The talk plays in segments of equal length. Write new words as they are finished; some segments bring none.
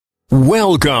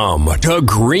Welcome to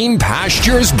Green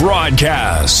Pastures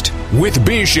Broadcast with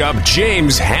Bishop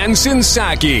James Hansen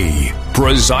Saki,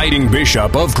 presiding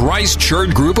bishop of Christ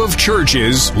Church Group of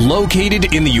Churches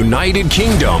located in the United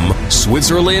Kingdom,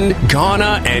 Switzerland,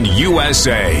 Ghana, and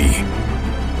USA.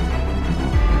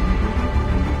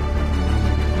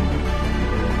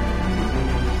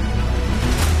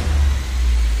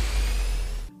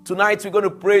 Tonight we're going to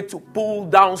pray to pull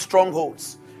down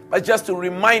strongholds. But just to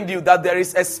remind you that there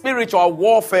is a spiritual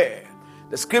warfare.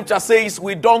 The scripture says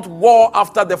we don't war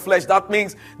after the flesh. That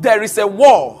means there is a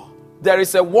war. There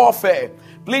is a warfare.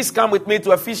 Please come with me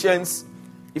to Ephesians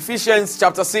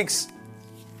chapter 6.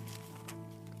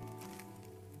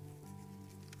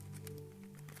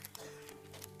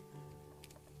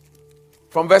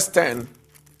 From verse 10.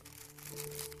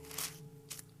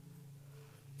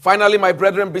 Finally, my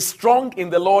brethren, be strong in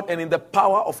the Lord and in the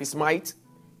power of his might.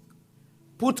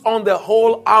 Put on the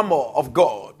whole armor of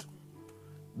God,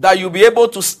 that you'll be able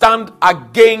to stand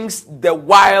against the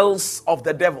wiles of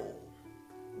the devil,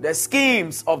 the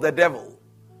schemes of the devil,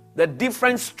 the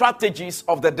different strategies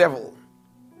of the devil.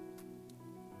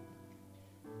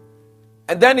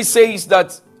 And then he says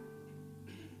that,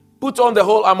 put on the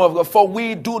whole armor of God, for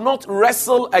we do not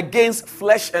wrestle against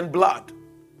flesh and blood,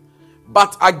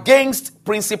 but against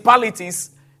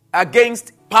principalities,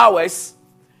 against powers,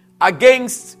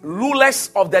 against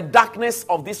rulers of the darkness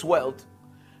of this world,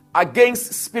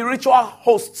 against spiritual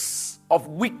hosts of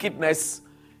wickedness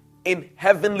in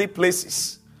heavenly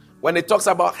places. When it talks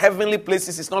about heavenly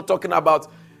places, it's not talking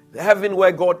about the heaven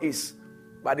where God is,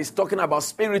 but it's talking about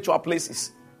spiritual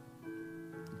places.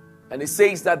 And it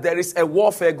says that there is a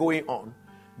warfare going on.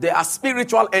 There are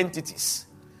spiritual entities.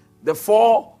 The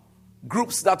four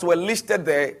groups that were listed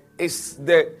there is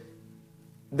the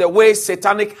way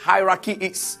satanic hierarchy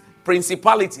is.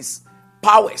 Principalities,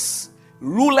 powers,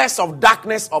 rulers of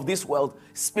darkness of this world,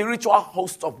 spiritual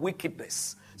hosts of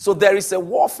wickedness. So there is a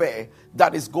warfare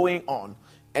that is going on.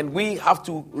 And we have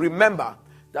to remember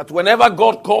that whenever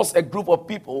God calls a group of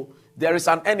people, there is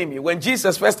an enemy. When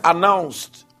Jesus first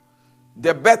announced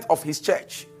the birth of his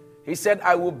church, he said,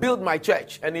 I will build my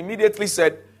church. And immediately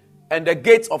said, and the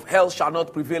gates of hell shall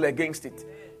not prevail against it.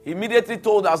 He immediately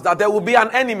told us that there will be an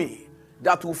enemy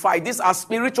that will fight. These are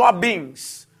spiritual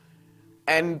beings.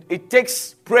 And it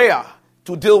takes prayer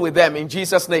to deal with them in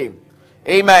Jesus' name.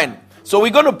 Amen. So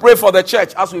we're going to pray for the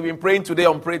church as we've been praying today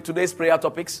on today's prayer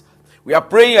topics. We are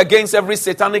praying against every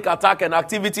satanic attack and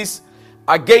activities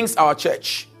against our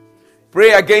church.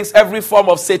 Pray against every form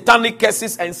of satanic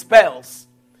curses and spells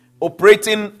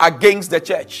operating against the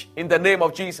church in the name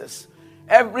of Jesus.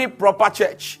 Every proper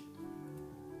church,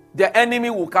 the enemy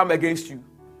will come against you.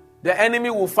 The enemy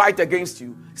will fight against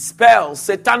you. Spells,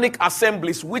 satanic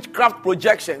assemblies, witchcraft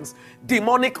projections,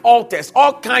 demonic altars,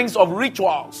 all kinds of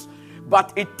rituals.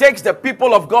 But it takes the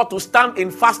people of God to stand in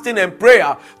fasting and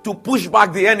prayer to push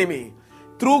back the enemy.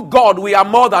 Through God, we are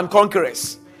more than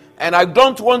conquerors. And I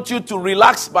don't want you to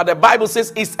relax, but the Bible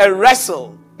says it's a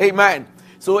wrestle. Amen.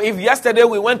 So if yesterday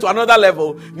we went to another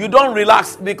level, you don't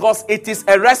relax because it is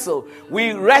a wrestle.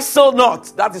 We wrestle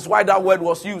not. That is why that word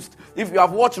was used. If you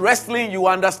have watched wrestling, you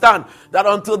understand that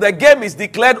until the game is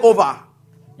declared over,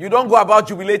 you don't go about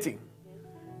jubilating.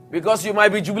 Because you might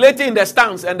be jubilating in the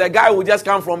stands and the guy will just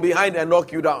come from behind and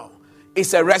knock you down.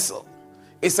 It's a wrestle.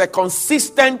 It's a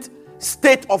consistent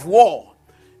state of war.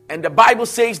 And the Bible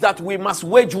says that we must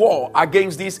wage war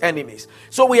against these enemies.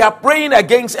 So we are praying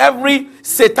against every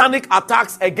satanic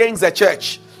attacks against the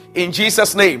church. In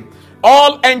Jesus' name.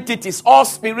 All entities, all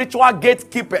spiritual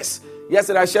gatekeepers.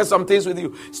 Yesterday I shared some things with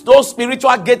you. Those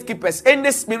spiritual gatekeepers,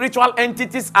 any spiritual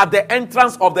entities at the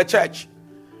entrance of the church.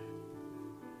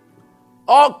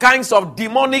 All kinds of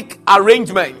demonic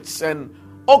arrangements and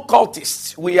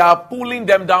occultists. We are pulling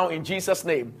them down in Jesus'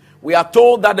 name. We are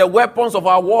told that the weapons of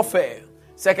our warfare,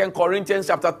 2 Corinthians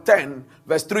chapter 10,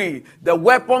 verse 3. The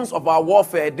weapons of our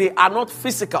warfare, they are not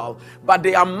physical, but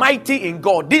they are mighty in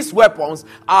God. These weapons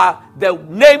are the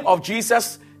name of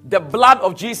Jesus, the blood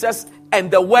of Jesus, and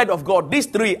the word of God. These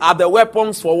three are the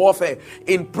weapons for warfare.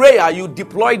 In prayer, you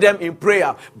deploy them in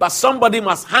prayer, but somebody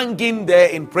must hang in there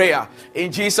in prayer.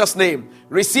 In Jesus' name,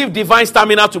 receive divine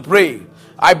stamina to pray.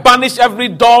 I banish every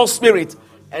dull spirit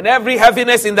and every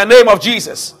heaviness in the name of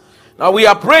Jesus. Now we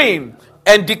are praying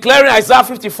and declaring Isaiah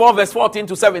 54 verse 14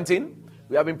 to 17.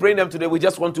 We have been praying them today. We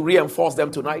just want to reinforce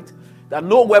them tonight. That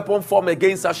no weapon formed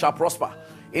against us shall prosper.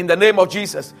 In the name of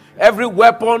Jesus. Every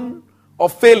weapon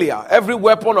of failure, every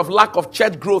weapon of lack of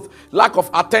church growth, lack of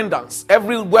attendance,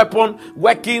 every weapon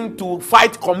working to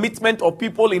fight commitment of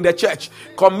people in the church,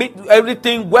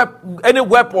 any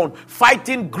weapon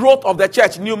fighting growth of the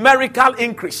church, numerical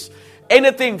increase,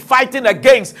 anything fighting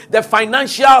against the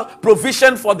financial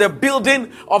provision for the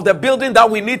building that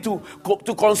we need to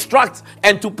construct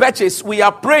and to purchase, we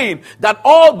are praying that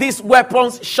all these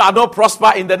weapons shall not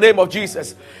prosper in the name of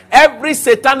Jesus. Every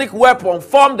satanic weapon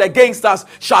formed against us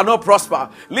shall not prosper.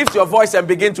 Lift your voice and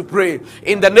begin to pray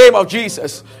in the name of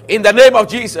Jesus. In the name of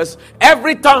Jesus,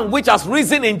 every tongue which has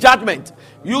risen in judgment,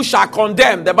 you shall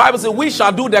condemn. The Bible says we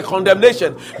shall do the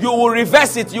condemnation. You will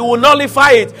reverse it. You will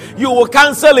nullify it. You will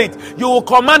cancel it. You will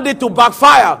command it to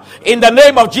backfire in the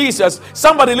name of Jesus.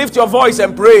 Somebody lift your voice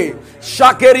and pray.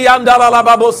 Shakeri andala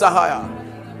babo sahaya.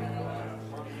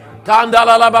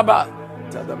 Kandala la baba.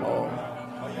 Tell them all.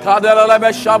 Kadala la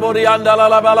beshabori andala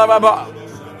la bala baba.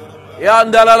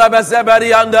 Yandala la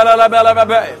bezeberi andala la bala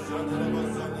baba.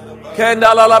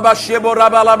 Kendala la bashebo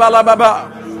rabala bala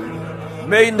baba.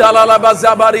 Meindala la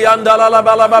bazabari andala la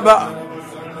bala baba.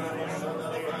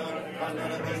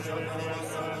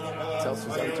 Tell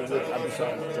Suzanne to wait.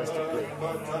 Abishai just to pray.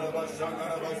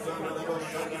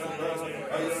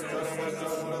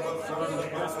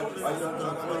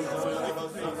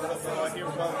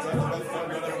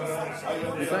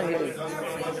 You can't hear it.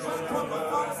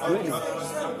 Really?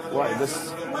 Why? This.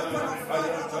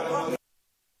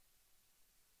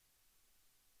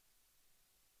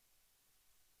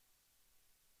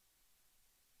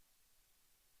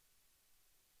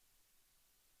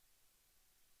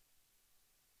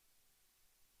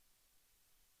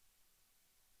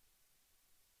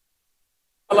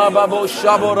 Babo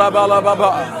shabora bala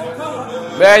baba.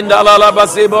 Bendala la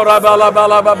basibora bala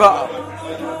bala baba.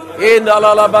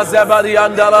 Indala la bazabari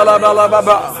andala la bala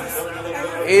baba.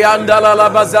 Yandala la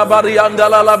bazabari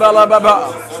andala la bala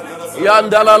baba.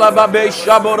 Yandala la babe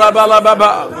shabora bala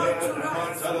baba.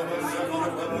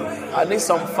 I need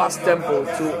some fast tempo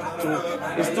to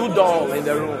it's too dull in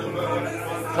the room.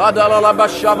 Kadala la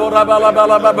bashabora bala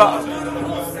bala baba.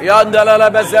 Yandala la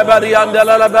bazabari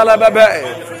andala la bala baba.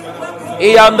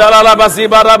 Yandala la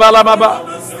bazibara bala baba.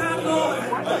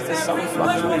 The sound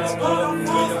fluctuates.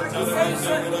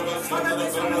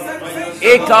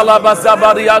 Ikala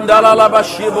bazabari andala la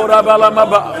bashibora bala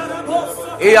baba.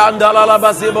 Yandala la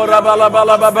bazibora bala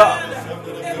bala baba.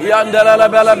 Yandala la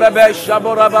bala baba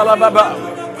shabora bala baba.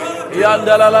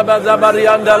 Yandala la bazabari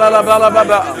andala la bala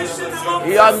baba.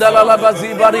 Yandala la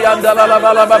bazibari andala la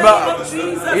bala baba.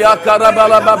 Yakara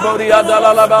bala babori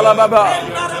andala la bala baba.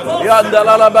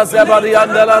 Yandala la bazabari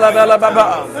andala la bala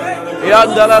baba.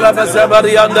 Yandala la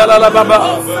bazabari andala la baba.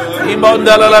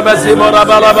 Imondala la bazibora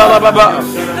bala bala baba.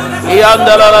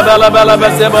 Yandala la bala bala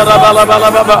bazibora bala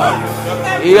bala baba.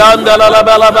 Yandala la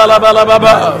bala bala bala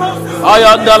baba.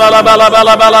 Ayandala la bala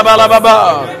bala bala bala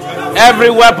baba. Every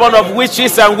weapon of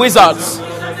witches and wizards,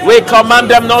 we command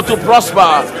them not to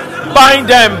prosper. Bind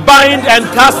them, bind and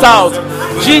cast out.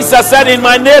 Jesus said, in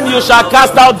my name you shall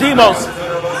cast out demons.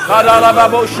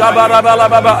 Kadalababo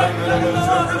shabarabalababa.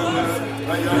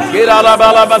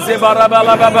 Kidalababa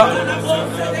zebarabalababa.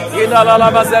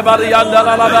 Kidalababa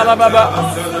zebariandalababa.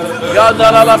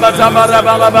 Yandalababa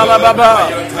zabarabalababa.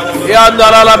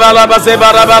 Yandalababa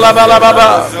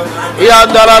zebarabalababa.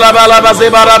 Yandalababa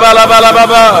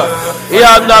zebarabalababa.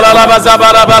 Yandalababa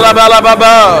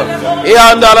zabarabalababa.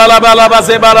 Yandalababa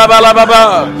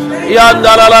zebarabalababa.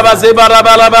 Yandalababa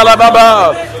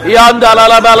zebarabalababa.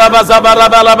 Yandalababa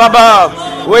zabarabalababa.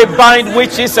 We bind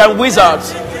witches and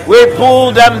wizards. We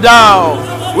pull them down.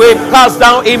 We cast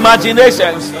down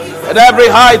imaginations and every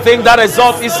high thing that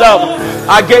exalts itself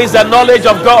against the knowledge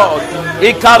of God.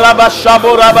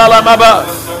 Ikarabashaburabalamaba.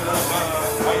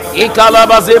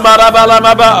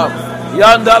 Ikalabazimarabalamaba.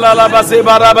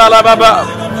 Yandalabazimarabalababa.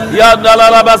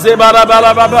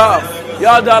 Yandalabazimarabalababa.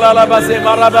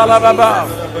 Yandalabazimarabalababa.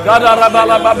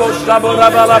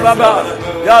 Kadarabalababushaburabalababa.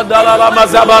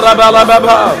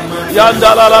 Yandalabazabarabalababa.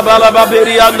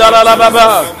 Yandalabalababiri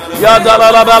yandalababa.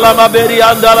 Yandalabalababiri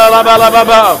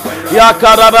yandalabalababa.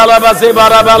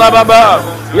 Yakarabalabazimarabalababa.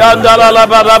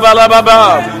 Yandalabalabalababa.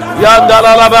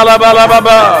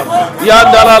 Yandalabalabalababa.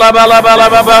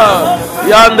 Yandalabalabalababa.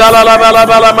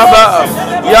 Yandalabalabalababa.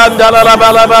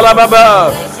 Yandalabalabalababa.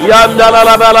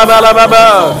 Yandalabalabalababa.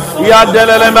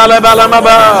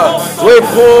 Yandalabalabalababa. We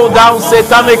pull down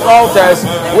satanic altars.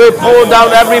 We pull down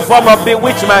every form of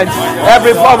bewitchment,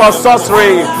 every form of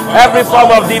sorcery, every form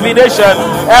of divination,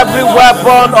 every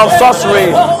weapon of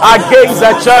sorcery against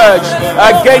the church,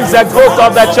 against the growth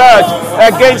of the church,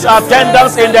 against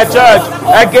attendance in the church,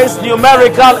 against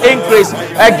numerical increase,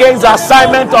 against the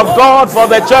assignment of God for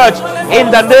the church. In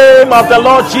the name of the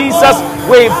Lord Jesus,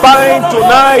 We bind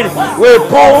tonight. We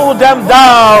pull them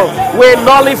down. We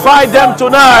nullify them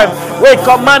tonight. We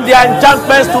command their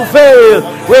enchantments to fail.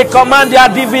 We command their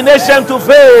divination to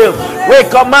fail. We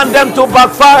command them to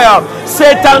backfire.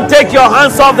 Satan, take your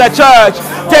hands off the church.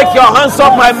 Take your hands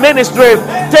off my ministry.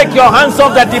 Take your hands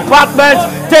off the department.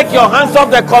 Take your hands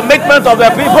off the commitment of the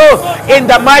people. In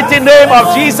the mighty name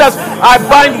of Jesus, I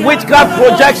bind witchcraft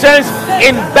projections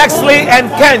in Bexley and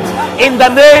Kent. In the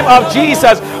name of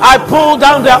Jesus, I pull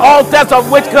down the altars of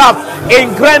witchcraft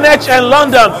in Greenwich and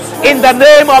London. In the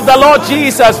name of the Lord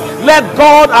Jesus, let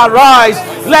God arise.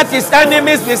 Let his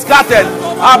enemies be scattered.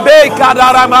 Abe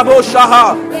kadaramabo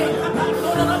shaha.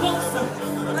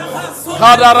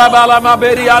 Kadarabala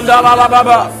maberi andala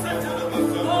baba.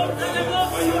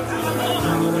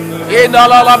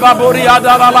 Indala baburi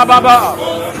andala baba.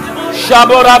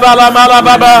 Shaborabala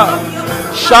malababa.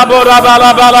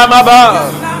 Shaborabala bala maba.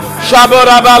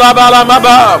 Shaborabala bala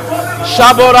maba.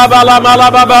 Shaborabala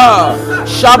malababa.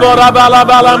 Shaborabala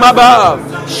bala maba.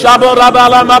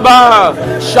 Shaborabala maba.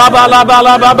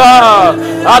 Shabalabala baba.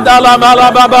 Adala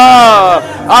malababa.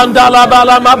 Andala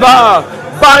bala maba.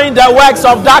 Bind the works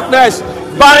of darkness.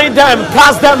 Bind them,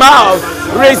 cast them out.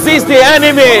 Resist the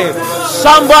enemy.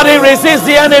 Somebody resist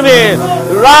the enemy.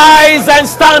 Rise and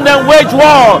stand and wage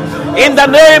war in the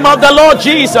name of the Lord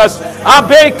Jesus.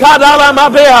 Abe kadala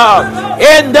mabea.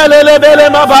 Endelele mele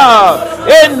maba.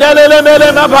 Endelele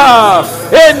mele maba.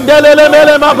 Endelele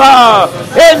mele maba.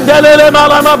 Endelele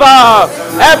mala maba.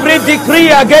 Every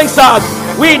decree against us,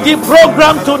 we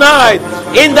deprogram tonight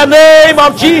in the name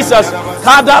of Jesus.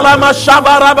 Kadala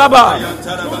mashabara baba.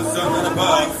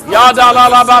 Yadala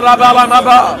la bala bala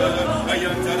maba.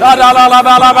 Yadala la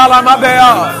bala bala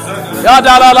mabea.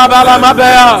 Yadala la bala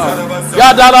mabea.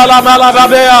 Yadala la bala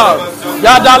mabea.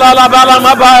 Yadala la bala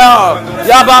mabea.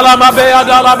 Yabala mabea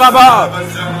dala baba.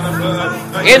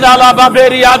 Inala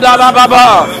baberi yadala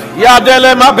baba.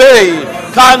 Yadele mabe.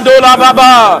 Kandola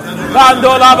baba.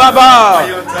 Kandola baba.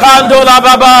 Kandola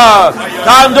baba.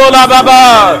 Kandola baba.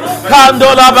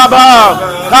 Kandola baba.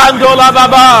 Kandola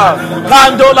baba.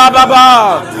 Kandola baba.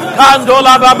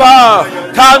 Kandola baba.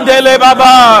 Kandele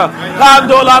baba.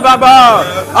 Kandola baba.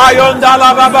 Ayondala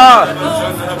baba.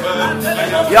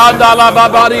 Yandala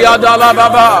baba, yandala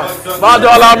baba,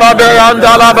 Madala babe,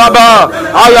 yandala baba,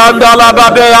 Ayandala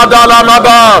babe, yandala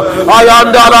baba,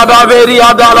 Ayandala babe,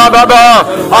 yandala baba,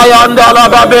 Ayandala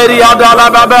babe, yandala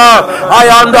baba,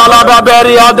 Ayandala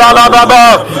babe, yandala baba,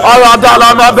 Ayandala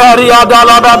babe,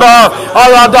 yandala baba,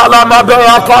 Ayandala babe,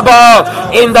 yakaba.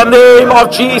 In the name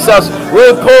of Jesus,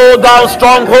 we pull down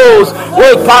strongholds,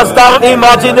 we cast down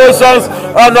imaginations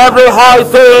and every high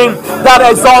thing that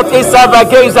exalts itself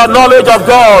against the knowledge of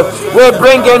God. We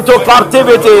bring into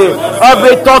captivity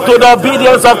every thought to the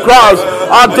obedience of Christ.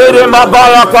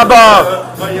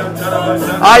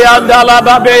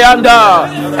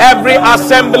 Every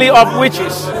assembly of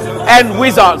witches and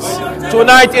wizards,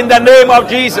 tonight in the name of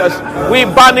Jesus, we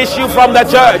banish you from the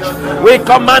church. We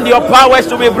command your powers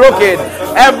to be broken.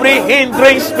 Every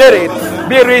hindering spirit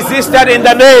be resisted in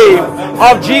the name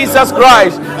of Jesus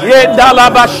Christ.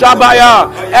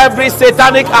 Every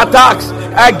satanic attacks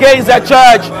against the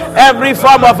church, every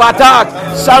form of attack,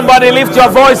 somebody lift your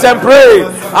voice and pray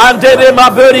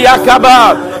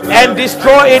and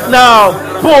destroy it now.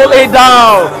 Pull it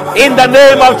down in the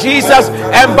name of Jesus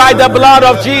and by the blood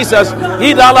of Jesus.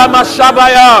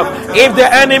 If the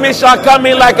enemy shall come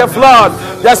in like a flood,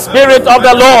 the Spirit of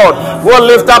the Lord will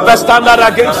lift up a standard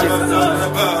against him.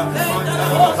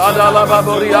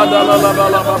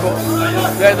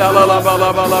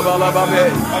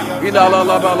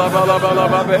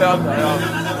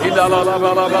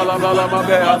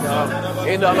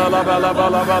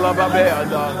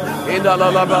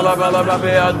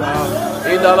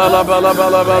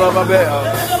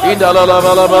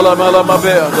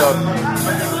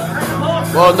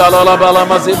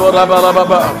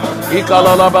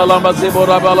 Ikalala bala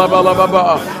mazibora bala bala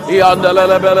baba.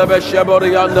 Iandala bela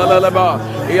beshebori andala ba.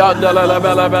 Iandala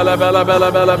bela bela bela bela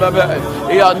bela baba.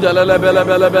 Iandala bela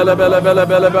bela bela bela bela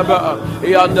bela baba.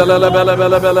 Iandala bela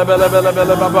bela bela bela bela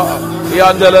bela baba.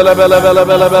 Iandala bela bela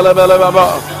bela bela bela baba.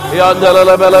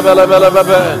 Iandala bela bela bela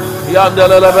baba.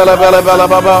 Iandala bela bela bela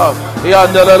baba.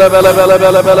 Iandala bela bela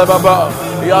bela bela baba.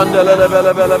 Iandala bela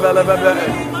bela bela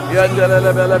baba. Yandele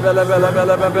bele bele bele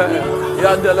bele bebe.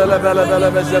 Yandele bele bele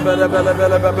bele bele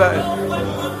bele bebe.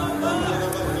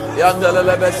 Yandele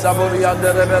bele sabur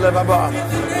yandele bele baba.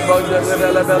 Yandele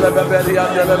bele bele bebe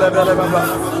yandele bele baba.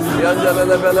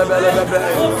 Yandele bele bele bebe.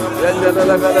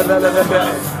 Yandele bele bele bebe.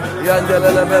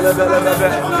 Yandele bele bele bele.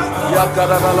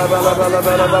 Yakara bala bala bala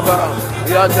bala bala.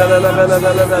 Yandele bele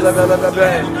bele bele bele bele.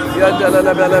 Yandele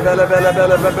bele bele bele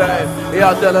bele bele.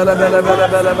 Yandele bele bele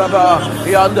bele baba.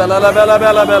 Yandele bele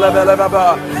bele bele bele baba.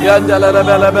 Yandele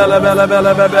bele bele bele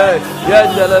bele bele.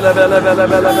 Yandele bele bele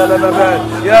bele bele bele.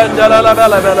 Yandele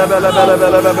bele bele bele bele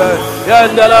bele bele.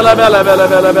 Yandele bele bele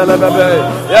bele bele bele.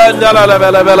 Yandele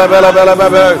bele bele bele bele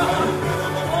bele.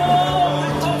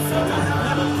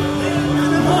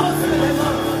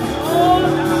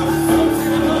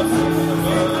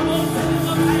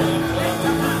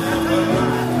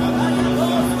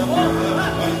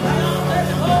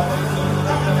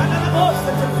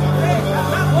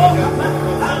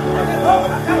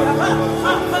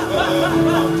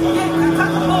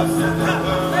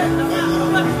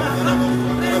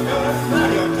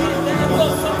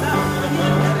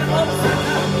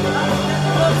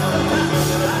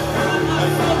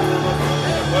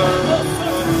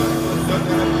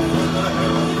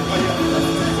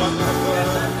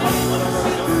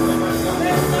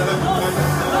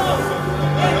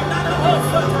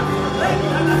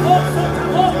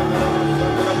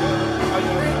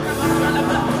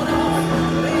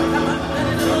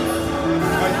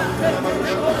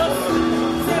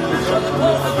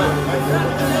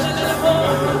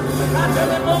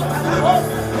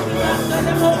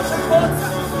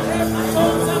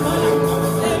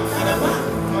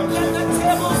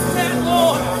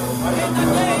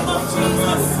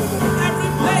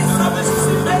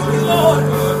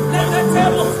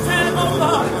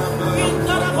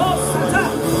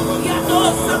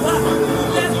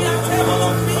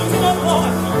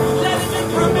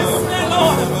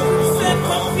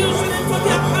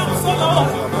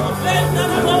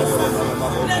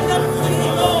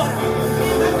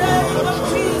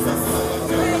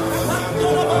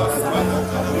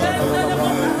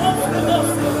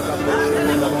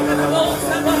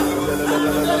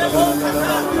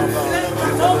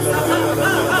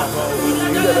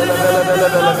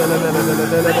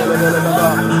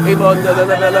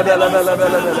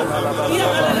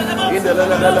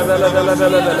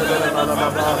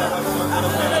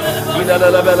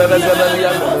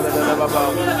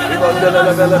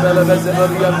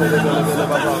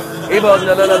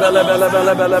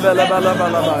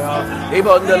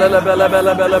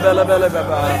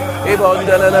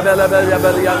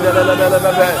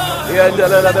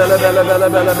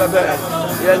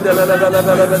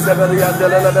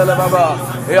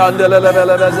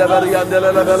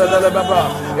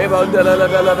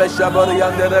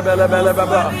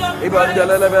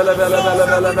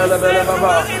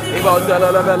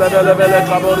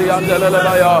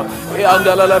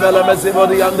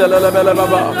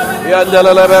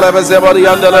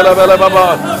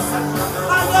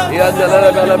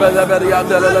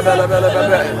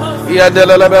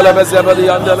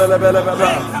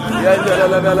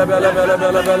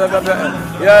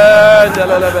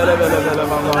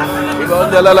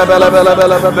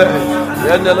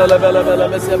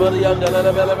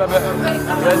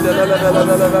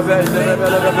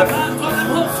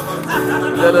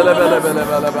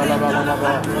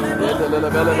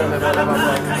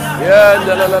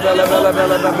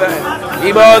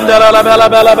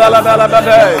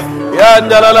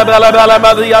 Yandala la bala bala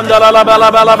bala yandala la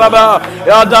bala bala baba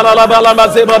yandala la bala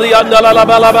mazebari yandala la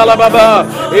bala bala baba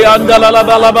yandala la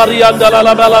bala bari yandala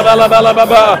la bala bala bala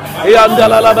baba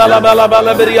yandala la bala bala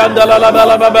bala bari yandala la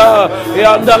bala baba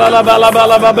yandala la bala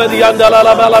bala baba yandala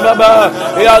la bala baba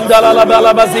yandala la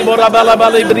bala bazibora bala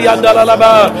bala bari yandala la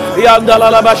ba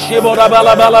yandala la bashibora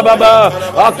bala bala baba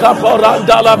akapora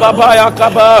yandala baba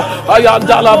yakaba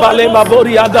ayandala bale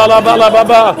mabori yandala bala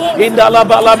baba indala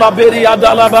bala maberi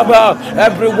yandala baba.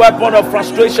 Every weapon of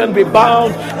frustration be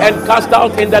bound and cast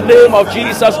out in the name of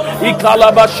Jesus. We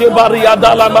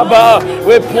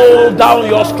pull down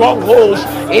your strongholds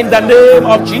in the name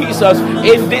of Jesus,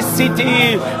 in this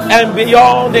city and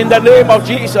beyond, in the name of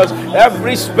Jesus.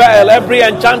 Every spell, every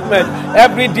enchantment,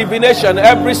 every divination,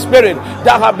 every spirit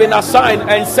that have been assigned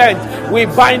and sent, we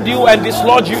bind you and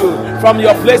dislodge you from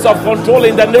your place of control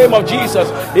in the name of Jesus.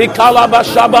 Ikalaba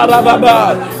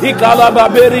shabarababa, ikalaba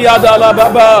beriadala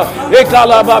baba,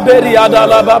 ikalaba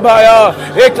beriadala babaya,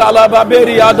 ikalaba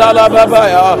beriadala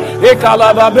babaya,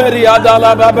 ikalaba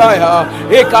beriadala babaya,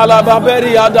 ikalaba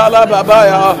beriadala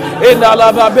babaya,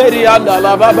 inalaba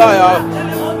beriadala babaya.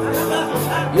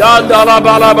 Yandala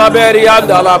bala baberi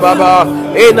yandala baba.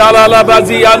 Inala la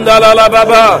bazi yandala la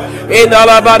baba.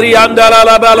 Inala bari yandala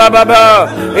la bala baba.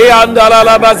 Yandala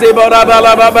la bazi bora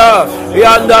bala baba.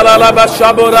 Yandala la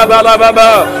bashabora bala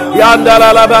baba.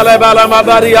 Yandala la bala bala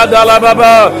mabari yandala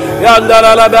baba.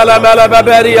 Yandala la bala bala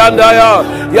baberi yandaya.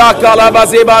 Yakala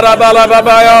bazi bara bala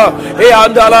baba ya.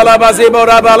 Yandala la bazi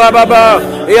bora bala baba.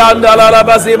 Yandala la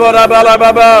bazi bora bala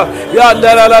baba.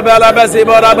 Yandala la bala bazi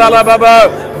bora bala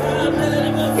baba.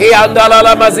 Yandala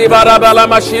la mazibara bala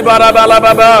mashibara bala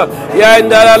baba.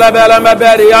 Yandala la bala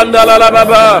maberi yandala la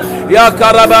baba.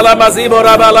 Yakarabala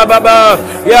mazibara bala baba.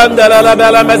 Yandala la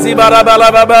bala mazibara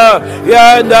bala baba.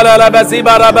 Yandala la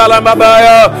mazibara bala baba.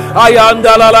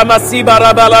 Ayandala la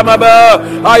masibara bala baba.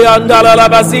 Ayandala la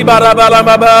mazibara bala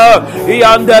baba.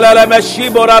 Yandala la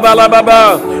mashibara bala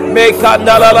baba.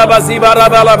 Mekandala la mazibara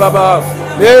bala baba.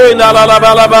 Yandala la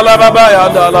bala bala baba.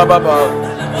 Yandala baba.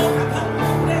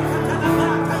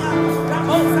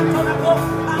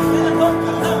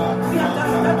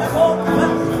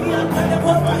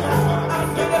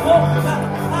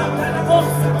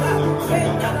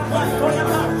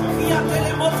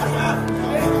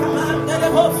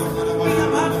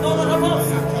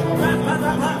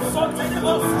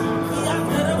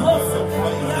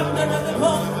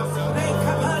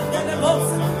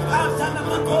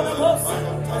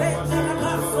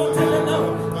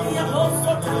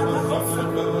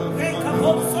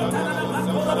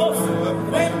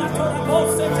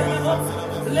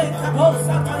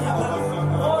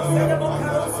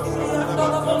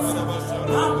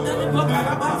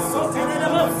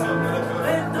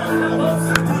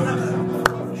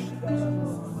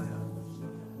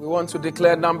 We want to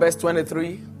declare Numbers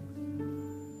 23,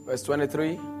 verse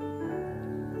 23.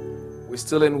 We're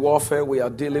still in warfare. We are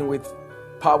dealing with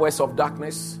powers of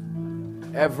darkness,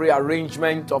 every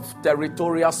arrangement of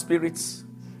territorial spirits,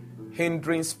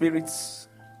 hindering spirits,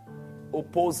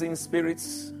 opposing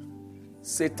spirits,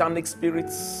 satanic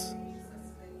spirits,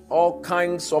 all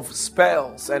kinds of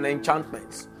spells and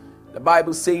enchantments. The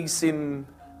Bible says in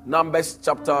Numbers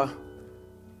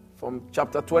from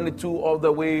chapter 22 all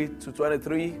the way to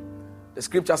 23, the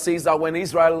scripture says that when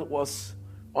Israel was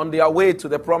on their way to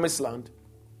the promised land,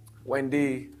 when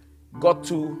they got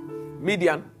to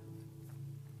Midian,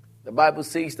 the Bible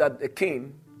says that the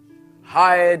king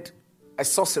hired a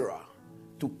sorcerer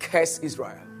to curse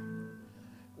Israel.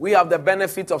 We have the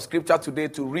benefit of scripture today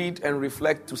to read and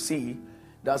reflect to see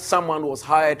that someone was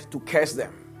hired to curse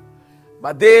them.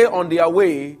 But they on their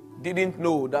way didn't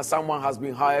know that someone has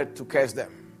been hired to curse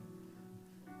them.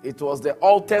 It was the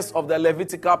altars of the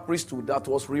Levitical priesthood that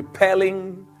was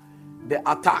repelling the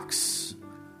attacks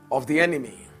of the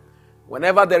enemy.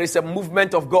 Whenever there is a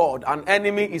movement of God, an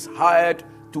enemy is hired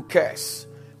to curse.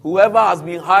 Whoever has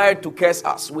been hired to curse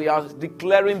us, we are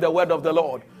declaring the word of the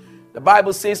Lord. The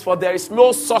Bible says, for there is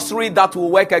no sorcery that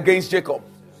will work against Jacob.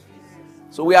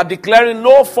 So we are declaring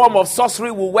no form of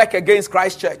sorcery will work against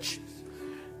Christ Church,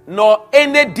 nor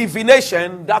any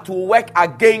divination that will work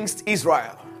against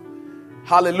Israel.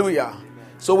 Hallelujah.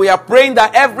 So we are praying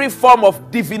that every form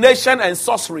of divination and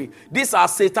sorcery, these are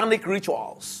satanic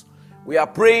rituals. We are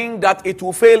praying that it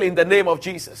will fail in the name of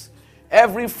Jesus.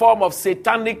 Every form of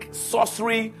satanic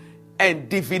sorcery and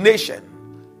divination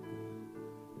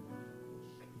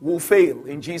will fail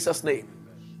in Jesus' name.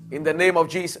 In the name of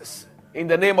Jesus. In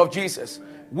the name of Jesus.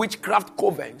 Witchcraft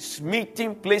covens,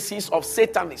 meeting places of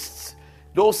Satanists,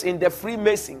 those in the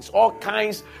Freemasons, all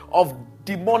kinds of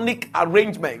demonic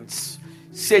arrangements,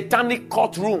 satanic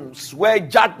courtrooms where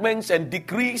judgments and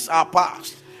decrees are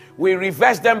passed. We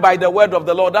reverse them by the word of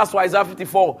the Lord. That's why Isaiah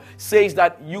 54 says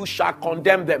that you shall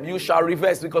condemn them, you shall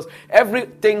reverse, because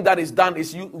everything that is done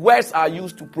is words are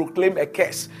used to proclaim a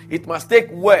curse. It must take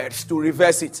words to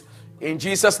reverse it. In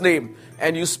Jesus' name.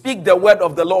 And you speak the word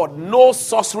of the Lord. No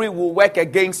sorcery will work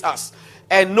against us,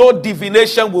 and no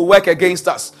divination will work against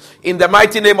us. In the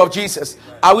mighty name of Jesus.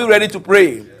 Are we ready to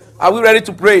pray? Are we ready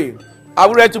to pray? Are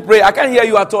we ready to pray? I can't hear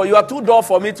you at all. You are too dull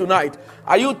for me tonight.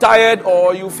 Are you tired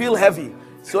or you feel heavy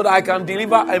so that I can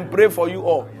deliver and pray for you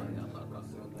all?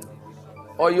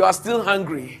 Or you are still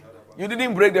hungry. You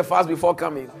didn't break the fast before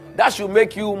coming. That should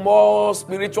make you more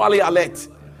spiritually alert.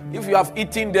 If you have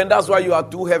eaten, then that's why you are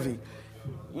too heavy.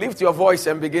 Lift your voice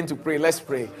and begin to pray. Let's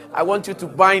pray. I want you to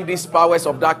bind these powers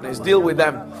of darkness. Deal with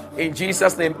them in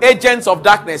Jesus' name. Agents of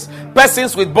darkness,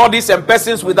 persons with bodies and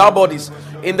persons without bodies.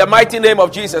 In the mighty name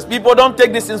of Jesus. People, don't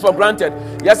take these things for granted.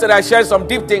 Yesterday I shared some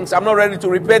deep things. I'm not ready to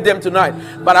repeat them tonight.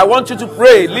 But I want you to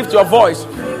pray. Lift your voice.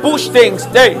 Push things.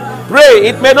 Pray.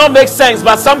 It may not make sense,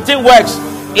 but something works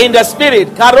in the spirit.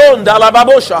 Karon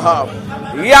dalababo shahab.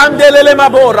 Yandelele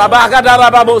mabo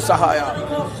rabagadalababo sahaya.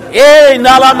 E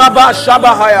nalamaba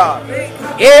shabahaya.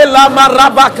 E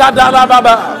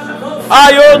lamarabakadalababa.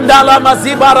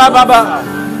 Ayondalamazibarababa.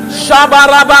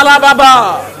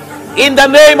 Shabarabalababa. In the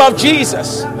name of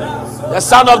Jesus, the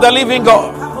Son of the living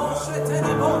God.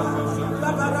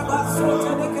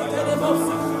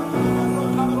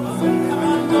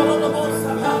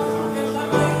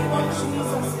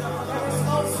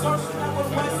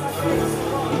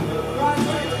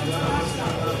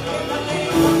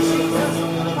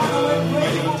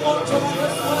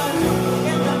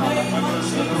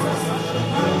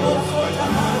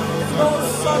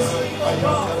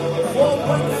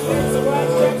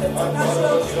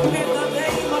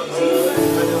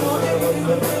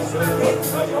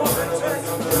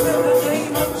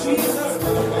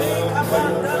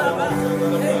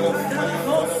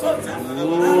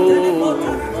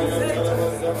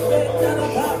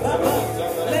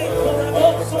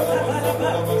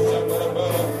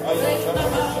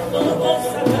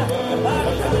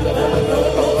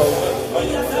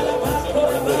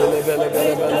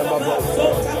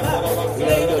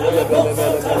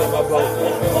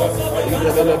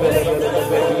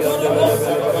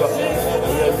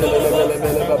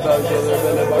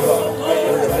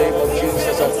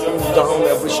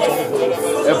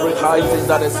 Every high thing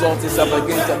that exalts itself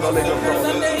against the knowledge of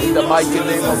God, in the mighty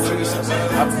name of Jesus,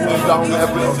 I pull down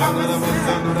every.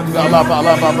 We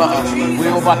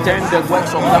overturn the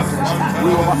works of darkness.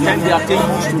 We overturn their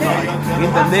tables tonight.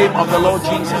 In the name of the Lord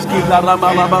Jesus. In the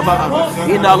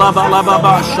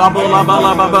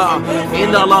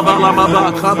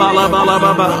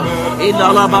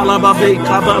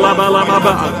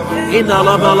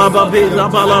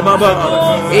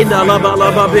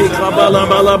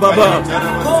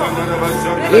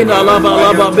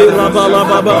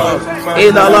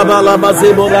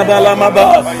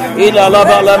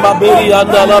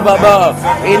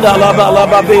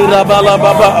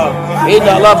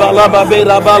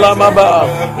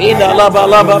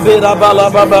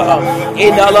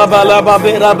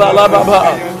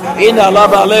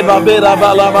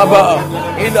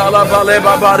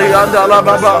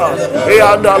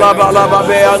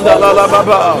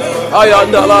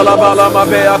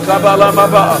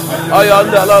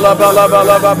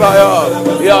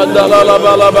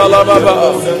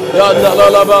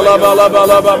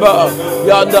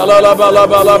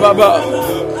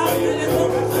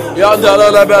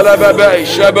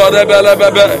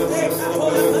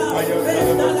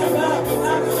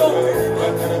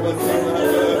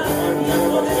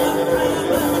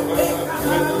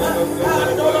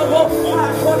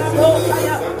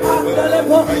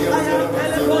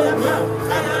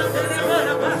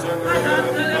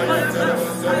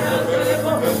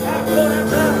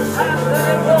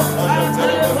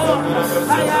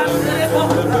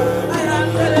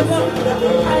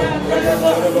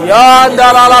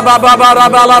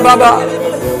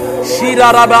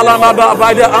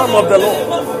by the arm of the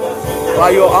Lord, by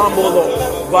your arm, O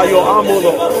Lord, by your arm, O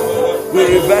Lord, we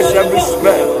reverse every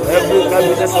spell, every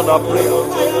evidence of our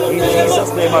prayer. In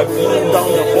Jesus' name, I pull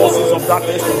down the forces of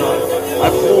darkness tonight. I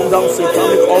pull down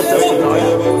satanic altars tonight.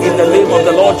 In the name of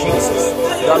the Lord Jesus.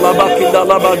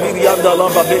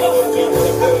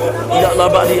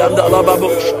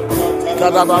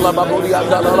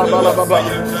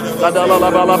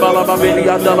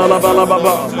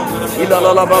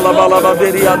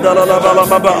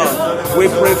 We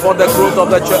pray for the growth of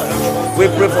the church. We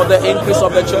pray for the increase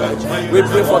of the church. We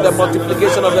pray for the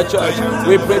multiplication of the church.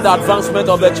 We pray the advancement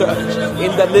of the church.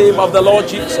 In the name of the Lord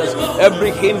Jesus,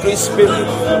 every hindering spirit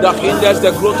that hinders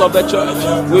the growth of the church,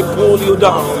 we pull you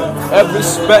down. Every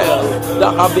spell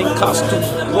that have been cast to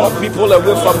draw people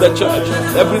away from the church,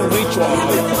 every ritual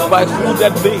by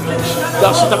hooded beings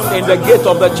that stand in the gate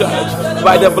of the church,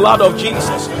 by the blood of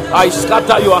Jesus, I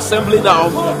scatter your assembly now.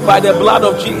 By the blood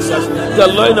of Jesus, the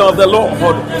Lord of the Lord,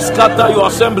 scatter your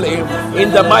assembly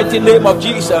in the mighty name of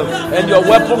Jesus, and your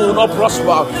weapon will not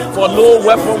prosper. For no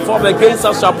weapon formed against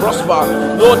us shall prosper.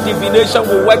 No divination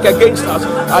will work against us.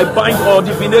 I bind all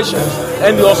divinations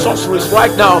and your sorceries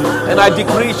right now, and I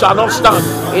decree shall not stand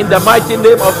in the mighty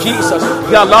name of Jesus.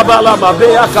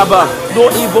 No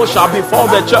evil shall befall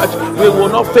the church. We will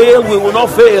not fail. We will not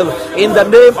fail. In the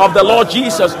name of the Lord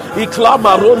Jesus.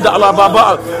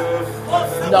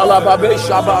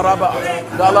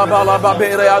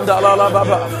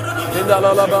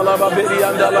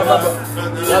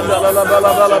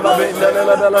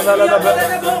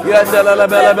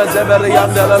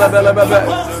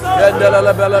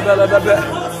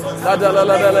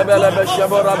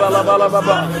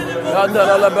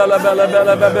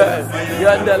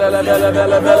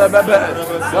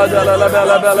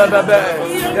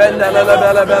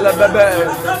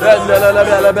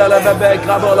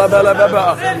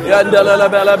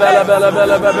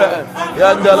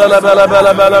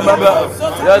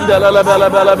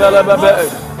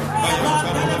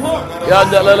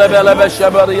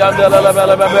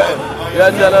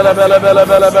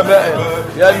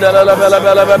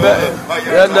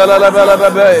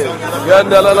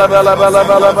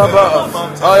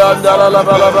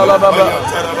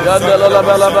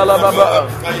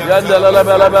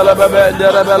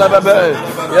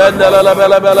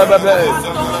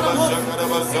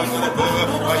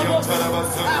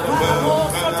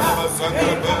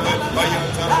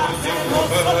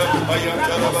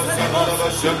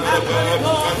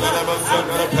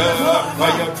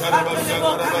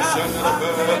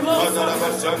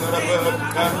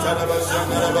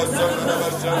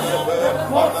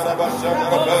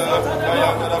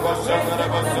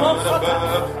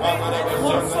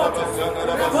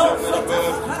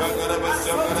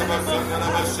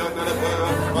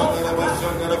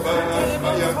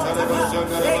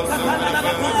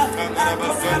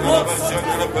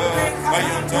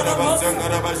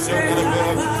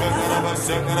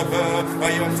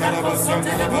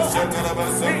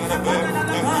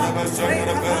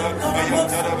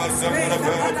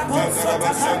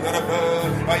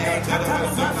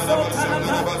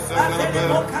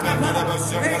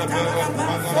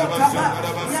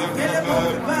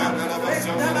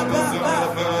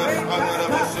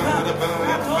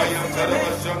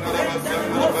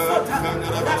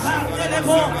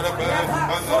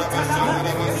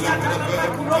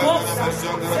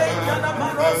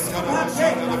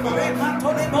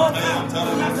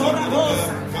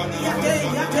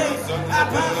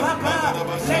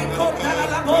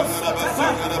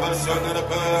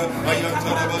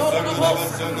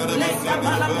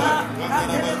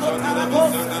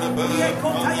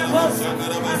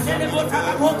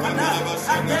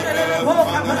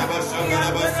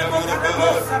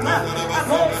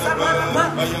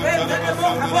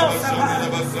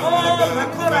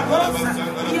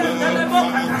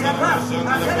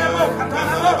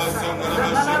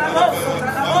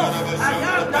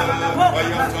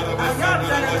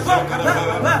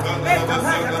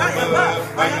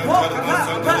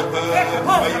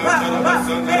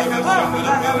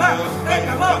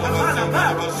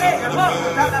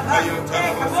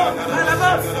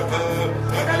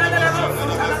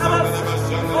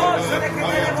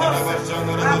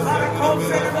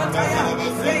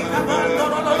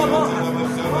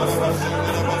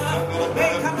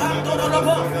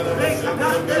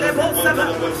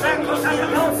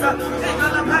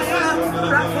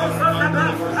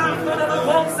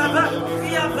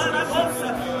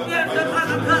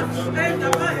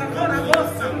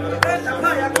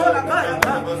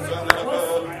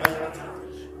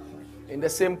 In the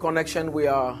same connection, we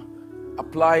are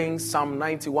applying Psalm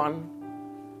 91,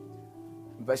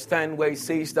 verse 10, where it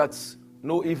says that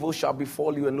no evil shall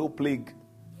befall you and no plague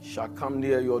shall come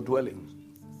near your dwelling.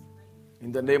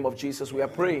 In the name of Jesus, we are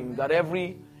praying that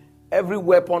every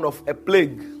weapon of a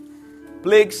plague,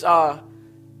 plagues are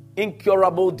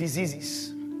incurable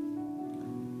diseases.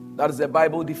 That is the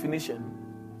Bible definition.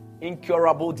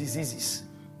 Incurable diseases.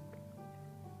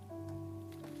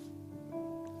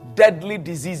 Deadly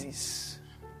diseases.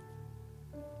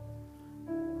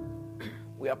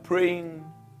 We are praying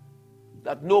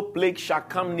that no plague shall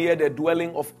come near the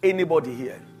dwelling of anybody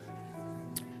here.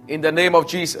 In the name of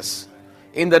Jesus.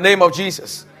 In the name of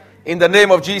Jesus. In the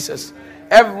name of Jesus.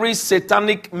 Every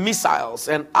satanic missiles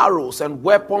and arrows and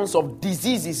weapons of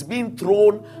diseases being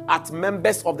thrown at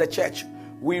members of the church,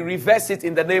 we reverse it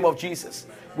in the name of Jesus.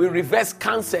 We reverse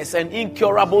cancers and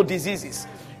incurable diseases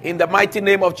in the mighty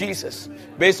name of Jesus.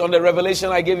 Based on the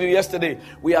revelation I gave you yesterday,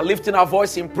 we are lifting our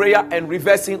voice in prayer and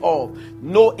reversing all.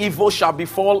 No evil shall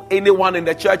befall anyone in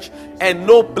the church, and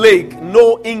no plague,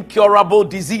 no incurable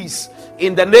disease.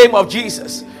 In the name of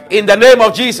Jesus. In the name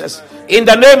of Jesus. In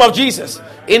the name of Jesus.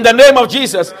 In the name of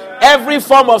Jesus. Every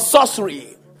form of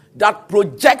sorcery that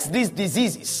projects these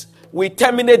diseases, we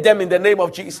terminate them in the name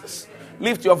of Jesus.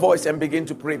 Lift your voice and begin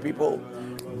to pray, people.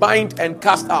 Bind and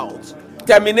cast out.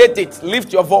 Terminate it.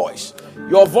 Lift your voice.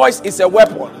 Your voice is a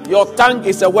weapon. Your tongue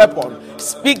is a weapon.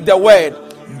 Speak the word.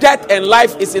 Death and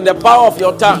life is in the power of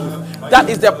your tongue. That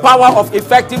is the power of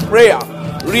effective prayer.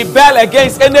 Rebel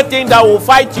against anything that will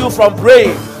fight you from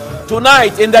praying.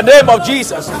 Tonight, in the name of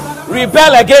Jesus,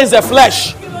 rebel against the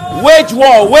flesh. Wage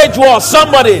war, wage war.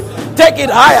 Somebody, take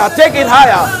it higher, take it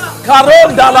higher.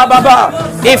 Karol Dalababa.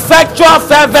 Effectual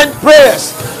fervent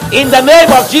prayers in the name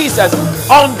of Jesus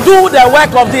Undo the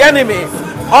work of the enemy.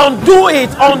 Undo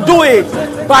it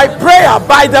by prayer,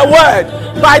 by the word,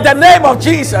 by the name of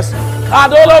Jesus.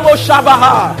 Kadolobo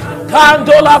shabaha,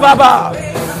 kandola baba,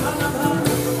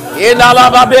 inala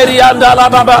baberi andala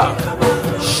baba,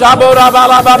 shabora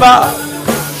bala baba,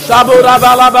 shabora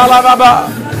bala bala baba,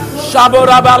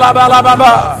 shabora bala bala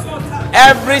baba.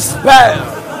 Every spell,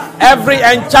 every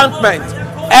enchantment,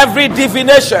 every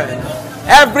divination,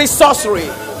 every sorcery,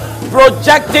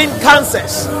 projecting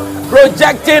cancers,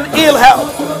 projecting ill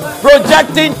health,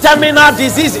 projecting terminal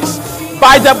diseases,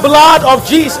 by the blood of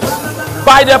Jesus,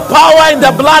 by the power in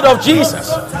the blood of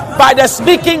Jesus, by the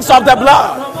speakings of the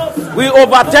blood, we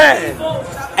overturn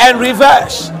and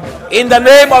reverse in the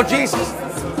name of Jesus.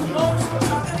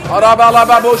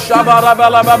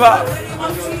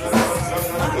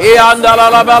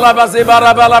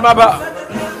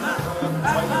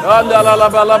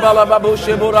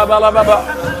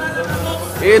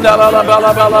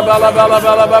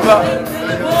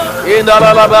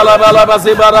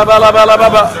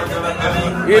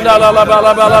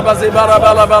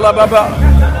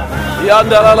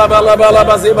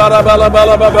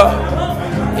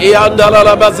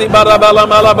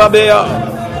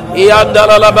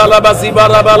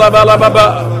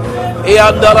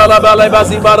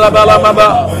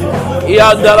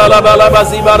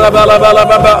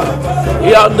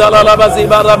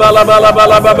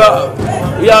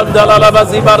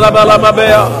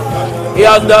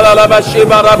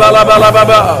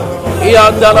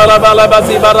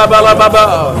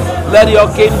 Let your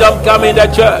kingdom come in the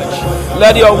church.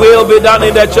 Let your will be done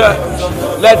in the church.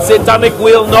 Let satanic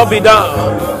will not be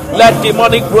done. Let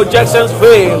demonic projections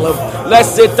fail. Let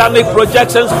satanic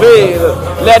projections fail.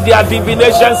 Let their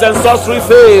divinations and sorcery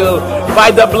fail.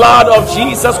 By the blood of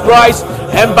Jesus Christ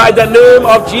and by the name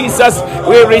of Jesus,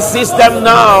 we resist them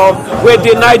now. We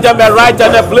deny them a right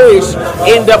and a place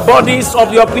in the bodies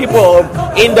of your people,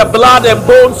 in the blood and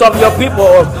bones of your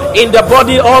people, in the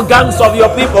body organs of your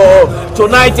people.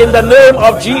 Tonight, in the name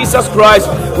of Jesus Christ,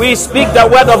 we speak the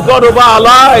word of God over our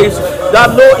lives,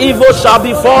 that no evil shall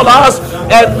befall us,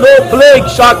 and no plague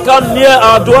shall come near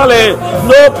our dwelling.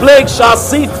 No plague shall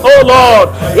sit, O Lord.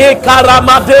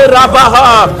 Ikaramade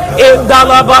rabaha,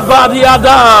 indala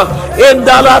babariada,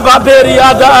 indala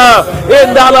baberiada,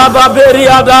 indala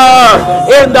baberiada,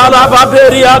 indala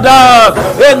baberiada,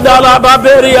 indala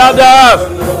baberiada.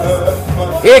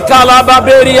 Ikala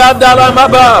baberia dala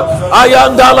maba,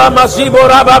 ayandala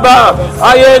masibora baba,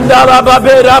 ayandala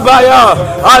babera baya,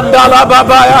 andala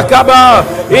babaya kaba,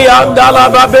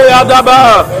 iandala babea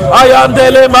daba,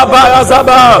 ayandele mabaya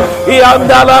zaba,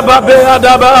 iandala babea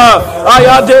daba,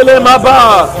 ayandele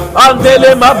maba,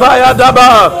 andele mabaya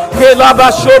daba,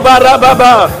 kelaba shobara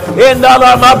baba,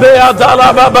 indala mabea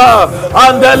dala baba,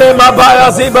 andele mabaya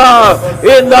ziba,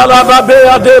 indala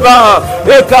babea deba,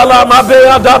 ikala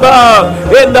mabea daba,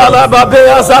 indala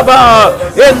babea zaba,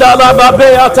 indala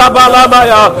babea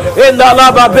tabalamaya,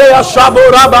 indala babea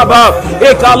shabura baba,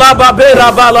 ikala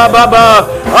babera bala baba,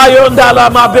 ayondala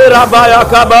mabera baya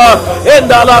kaba,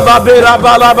 indala babera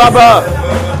bala baba.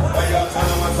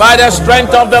 By the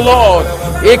strength of the Lord,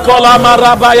 ikola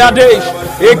marabaya desh,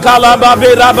 ikala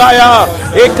babera baya,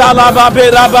 ikala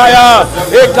babera baya,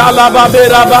 ikala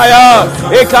babera baya,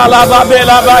 ikala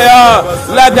babera baya.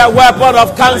 Let the weapon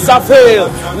of cancer fail.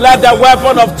 Let the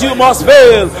weapon of tumors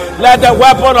fail. Let the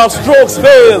weapon of strokes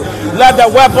fail. Let the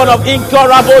weapon of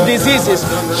incurable diseases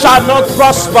shall not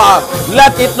prosper.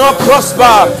 Let it not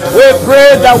prosper. We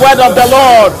pray the word of the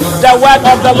Lord. The word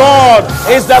of the Lord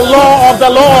is the law of the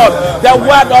Lord. The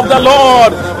word of the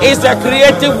Lord is the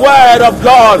creative word of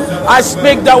God. I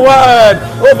speak the word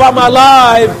over my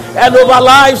life and over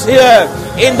lives here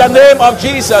in the name of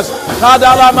Jesus.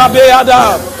 Kadala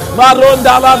mabeada,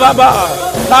 maronda la baba,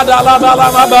 kadala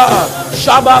bala maba,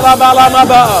 shabala bala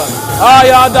maba,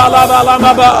 ayada la bala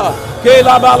maba,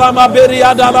 kela bala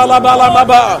maberia dala la bala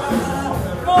maba,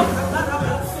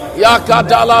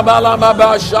 yakadala bala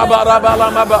maba, shabara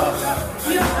bala maba,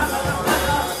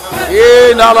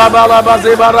 ina la bala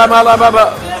bazibara mala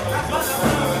baba.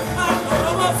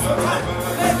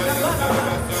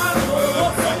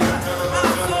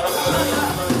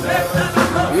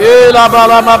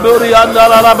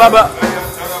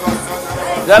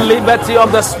 The liberty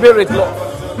of the Spirit, Lord.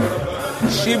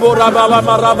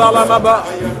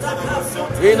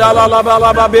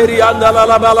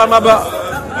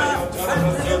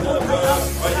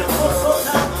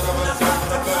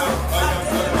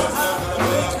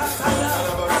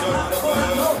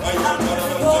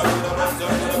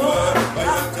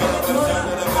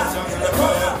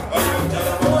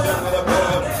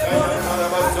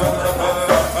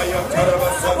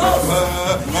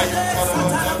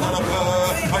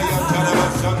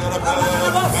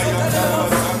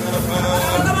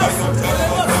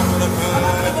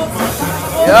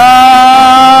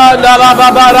 Ya la ba ba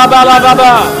ba ba la ba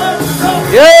ba.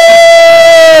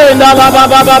 Yeah, la ba ba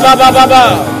ba ba ba ba ba.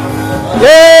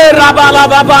 Yeah, ra ba la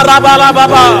ba ba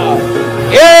ba.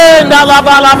 Yeah, la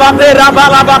ba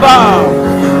ba ba ba.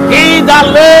 In the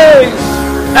lays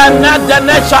and not the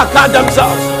net shall cut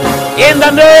themselves. In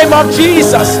the name of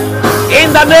Jesus.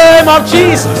 In the name of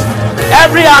Jesus.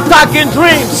 Every attack in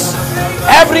dreams.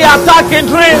 Every attack in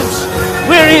dreams.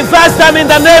 We reverse them in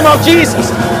the name of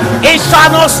Jesus. It shall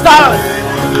not stand.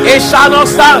 It shall not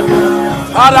stand.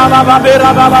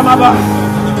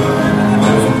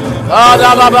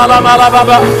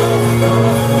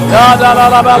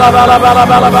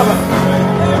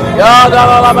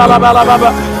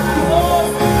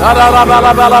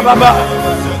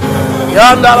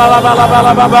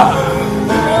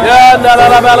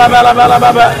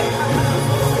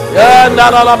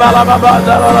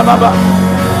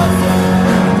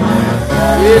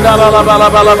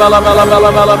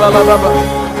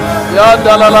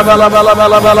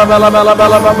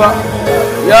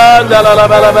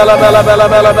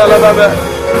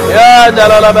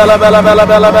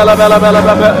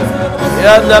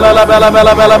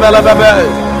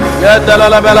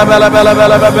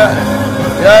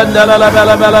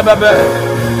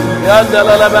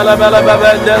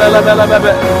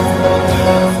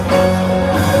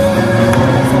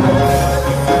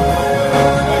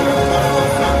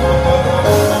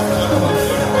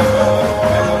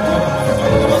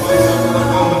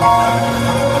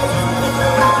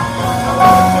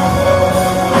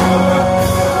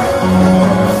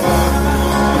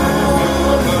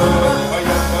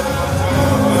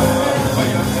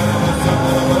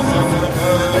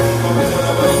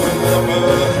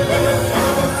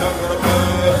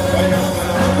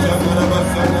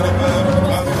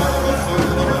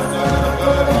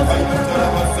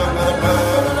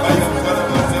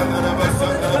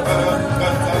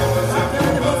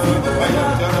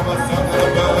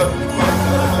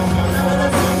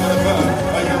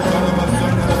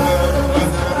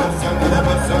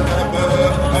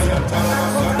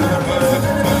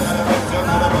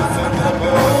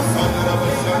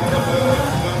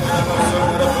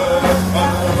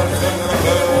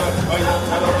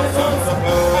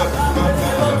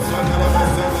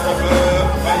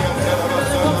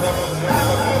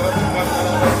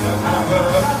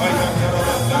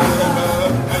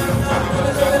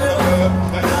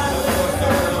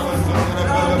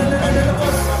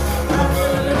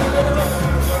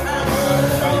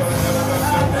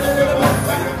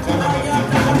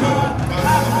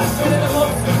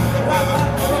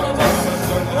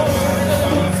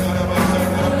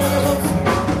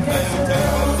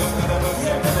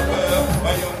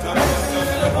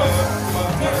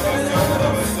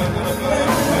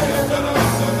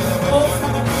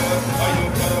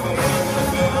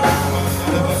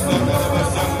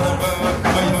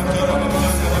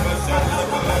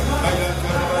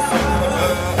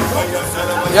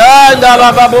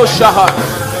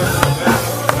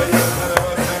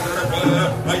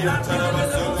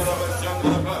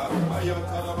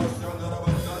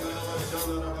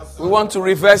 We want to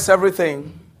reverse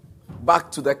everything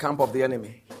back to the camp of the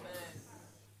enemy.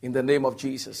 In the name of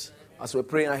Jesus. As we're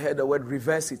praying, I heard the word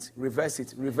reverse it, reverse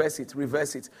it, reverse it,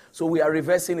 reverse it. So we are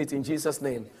reversing it in Jesus'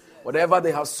 name. Whatever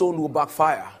they have sown will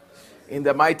backfire. In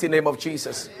the mighty name of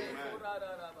Jesus.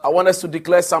 I want us to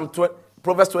declare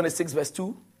Proverbs 26 verse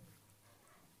 2.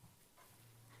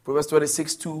 Proverbs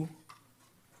 26, 2.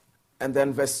 And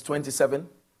then verse 27.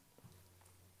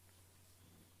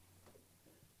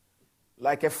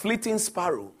 Like a fleeting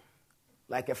sparrow,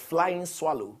 like a flying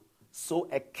swallow, so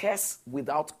a curse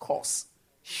without cause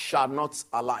shall not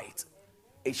alight.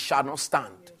 It shall not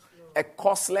stand. A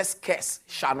causeless curse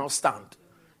shall not stand.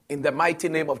 In the mighty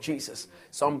name of Jesus.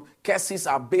 Some curses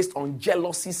are based on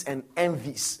jealousies and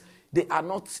envies. They are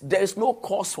not, there is no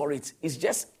cause for it. It's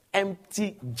just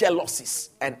empty jealousies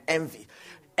and envy.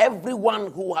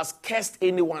 Everyone who has cursed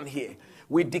anyone here,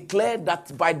 we declare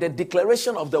that by the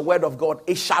declaration of the word of God,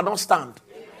 it shall not stand.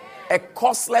 Amen. A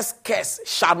causeless curse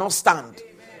shall not stand.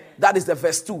 Amen. That is the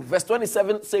verse 2. Verse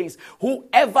 27 says,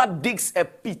 whoever digs a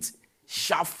pit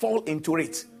shall fall into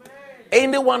it. Amen.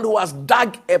 Anyone who has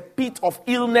dug a pit of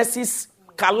illnesses,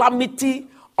 calamity,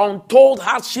 untold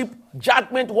hardship,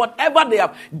 judgment, whatever they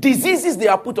have, diseases they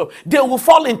have put up, they will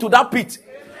fall into that pit.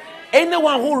 Amen.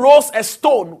 Anyone who rolls a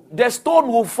stone, the stone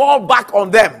will fall back on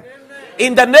them. Amen.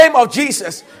 In the name of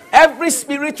Jesus, every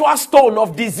spiritual stone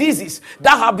of diseases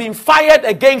that have been fired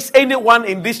against anyone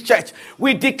in this church,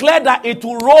 we declare that it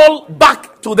will roll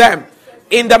back to them.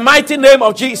 In the mighty name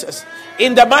of Jesus.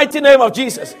 In the mighty name of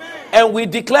Jesus. And we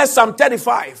declare Psalm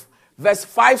 35 Verse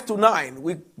 5 to 9.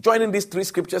 We join in these three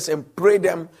scriptures and pray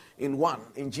them in one.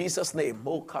 In Jesus' name.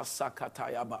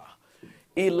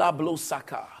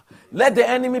 Let the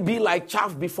enemy be like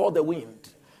chaff before the wind.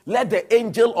 Let the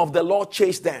angel of the Lord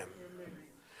chase them.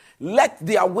 Let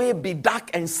their way be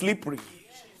dark and slippery.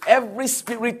 Every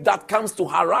spirit that comes to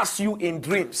harass you in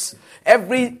dreams,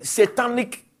 every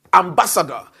satanic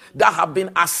ambassador that have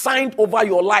been assigned over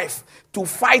your life to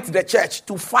fight the church,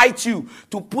 to fight you,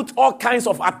 to put all kinds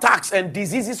of attacks and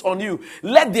diseases on you,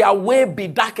 let their way be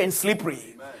dark and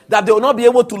slippery, that they will not be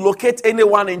able to locate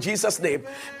anyone in Jesus' name.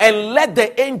 And let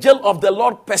the angel of the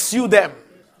Lord pursue them.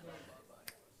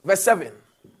 Verse 7.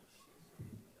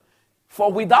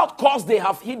 For without cause they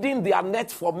have hidden their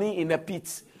net for me in a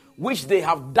pit, which they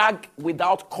have dug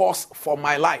without cause for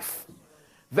my life.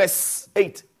 Verse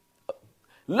 8.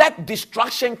 Let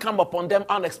destruction come upon them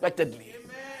unexpectedly.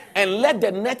 Amen. And let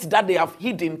the net that they have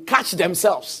hidden catch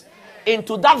themselves. Amen.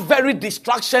 Into that very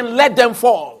destruction, let them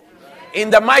fall. Amen. In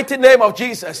the mighty name of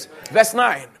Jesus. Verse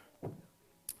 9.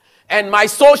 And my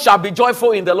soul shall be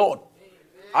joyful in the Lord.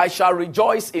 I shall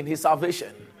rejoice in his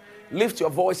salvation. Lift your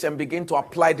voice and begin to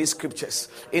apply these scriptures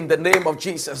in the name of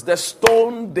Jesus. The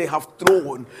stone they have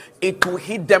thrown, it will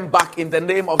hit them back in the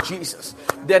name of Jesus.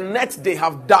 The net they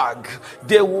have dug,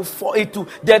 they will fall into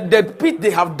the pit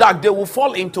they have dug, they will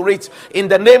fall into it in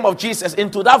the name of Jesus.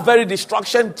 Into that very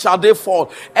destruction shall they fall.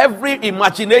 Every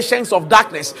imaginations of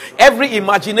darkness, every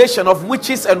imagination of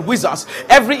witches and wizards,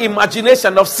 every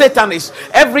imagination of Satanists,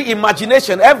 every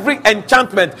imagination, every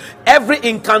enchantment, every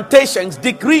incantations,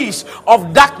 decrees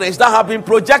of darkness that have been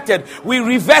projected, we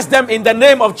reverse them in the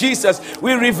name of Jesus.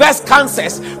 We reverse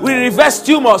cancers, we reverse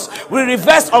tumors, we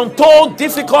reverse untold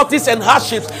difficulties and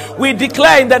hardships. We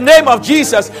declare in the name of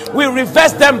Jesus, we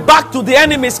reverse them back to the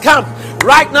enemy's camp.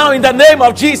 Right now in the name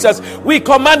of Jesus, we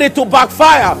command it to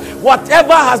backfire.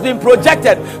 Whatever has been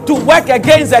projected to work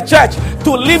against the church,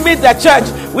 to limit the church,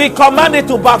 we command it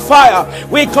to backfire.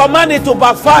 We command it to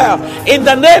backfire in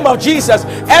the name of Jesus.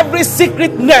 Every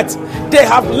secret net they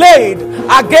have laid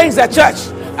against the church,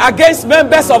 against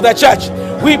members of the church,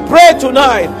 we pray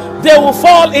tonight they will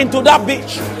fall into that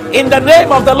beach in the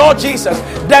name of the Lord Jesus.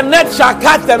 The net shall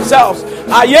catch themselves.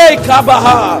 Aye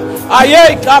kabaha,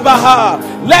 aye kabaha.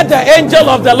 Let the angel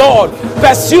of the Lord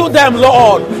pursue them,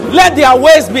 Lord. Let their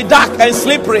ways be dark and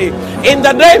slippery in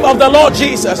the name of the Lord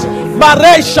Jesus.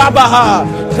 Mare shabaha,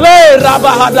 re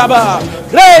rabahadaba,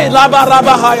 re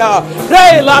labarabahaya,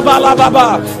 re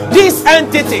labalababa. These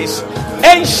entities,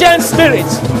 ancient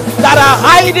spirits that are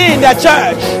hiding in the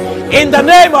church, in the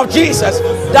name of Jesus,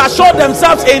 that show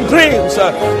themselves in dreams,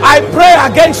 I pray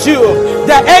against you.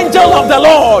 The angel of the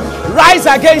Lord rise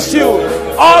against you.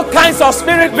 All kinds of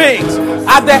spirit beings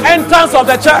at the entrance of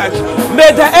the church,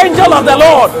 may the angel of the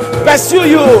Lord pursue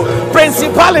you.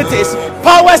 Principalities,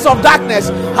 powers of darkness,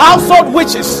 household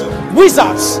witches,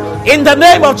 wizards, in the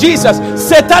name of Jesus,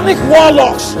 satanic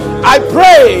warlocks, I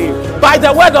pray by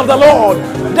the word of the Lord,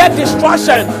 let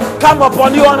destruction come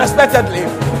upon you unexpectedly.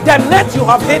 The net you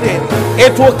have hidden,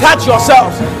 it will catch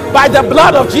yourselves by the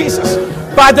blood of Jesus,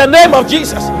 by the name of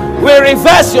Jesus. We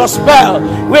reverse your spell,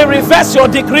 we reverse your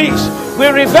decrees, we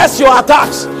reverse your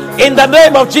attacks in the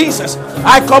name of Jesus.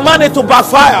 I command it to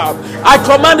backfire, I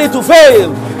command it to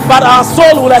fail, but our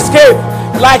soul will escape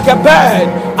like a bird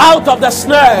out of the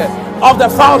snare of the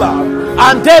fowler.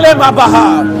 Andele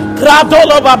mabaha,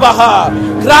 gradolo babaha,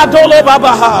 gradolo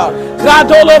babaha,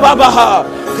 gradolo babaha,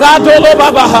 gradolo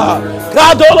babaha,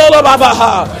 gradolo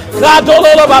babaha,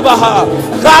 gradolo babaha,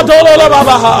 gradolo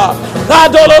babaha,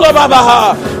 gradolo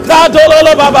babaha,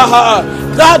 gradolo babaha,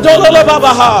 gradolo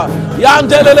babaha,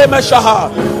 yandele meshaha,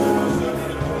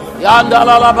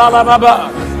 yandala la bala baba,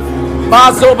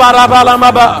 bazo barabala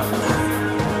maba,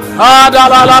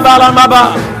 adala la bala maba.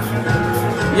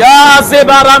 Ya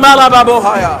zebara malababu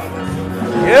haya,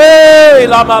 ye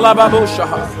la malababu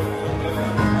shaha,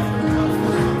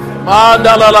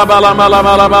 mandala la bala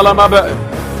malabala malamabe,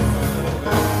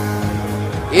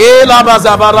 ye la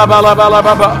bazabara bala bala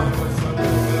baba,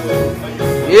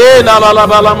 ye la la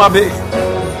bala mabe,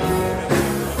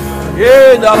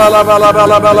 ye la la bala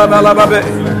bala bala bala babe,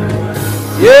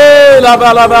 ye la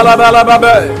bala bala bala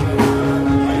babe,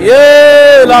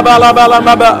 ye la bala bala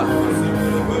maba.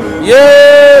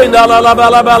 Ye la la la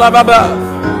la la la baba,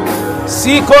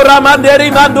 sikora manderi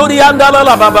manduri andala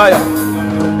la baba ya,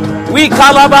 we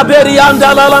kalababeri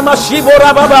andala la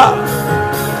mashibora baba,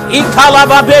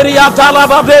 ikalababeri atala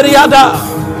baberi ada,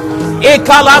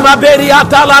 ikalababeri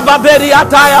atala baberi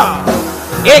ataya,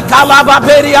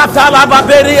 ikalababeri atala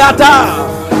baberi ata,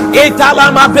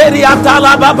 ikalababeri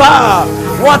atala baba.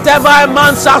 Whatever a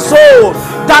man shall sow,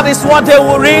 that is what they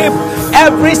will reap.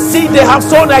 Every seed they have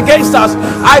sown against us,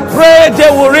 I pray they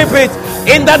will reap it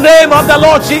in the name of the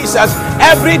Lord Jesus.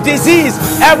 Every disease,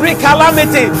 every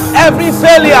calamity, every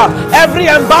failure, every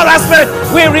embarrassment,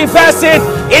 we reverse it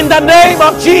in the name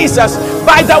of Jesus.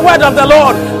 By the word of the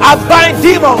Lord, I bind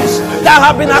demons that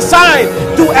have been assigned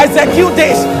to execute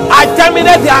this. I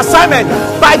terminate the assignment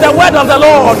by the word of the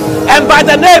Lord and by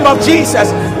the name of Jesus.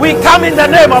 We come in the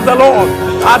name of the Lord.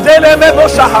 Adele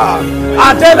meboshaha,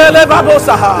 adele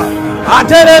babosaha,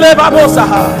 adele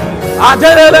babosaha,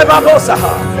 adele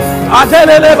babosaha,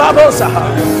 adele babosaha,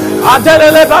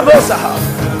 adele babosaha,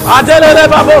 adele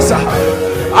babosaha,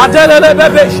 adele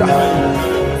babesha.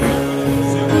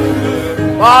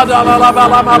 Adala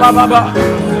bala bala baba.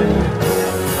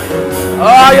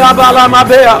 Aya bala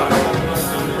mabea.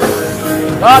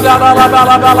 Adala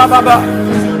bala bala baba.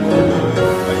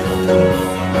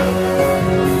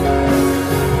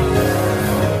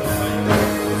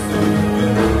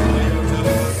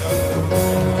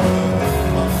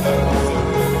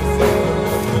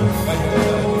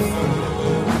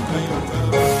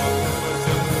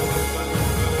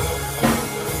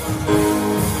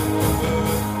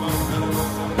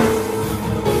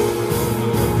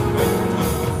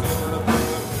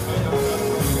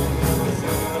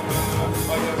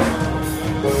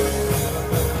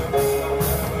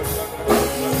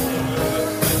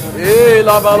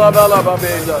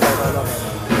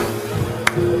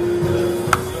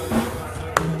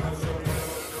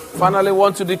 Finally,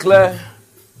 want to declare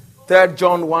 3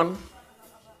 John 1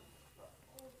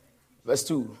 verse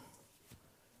 2.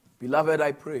 Beloved,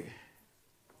 I pray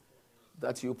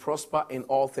that you prosper in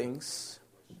all things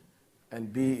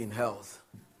and be in health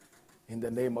in the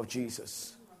name of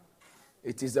Jesus.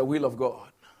 It is the will of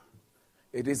God.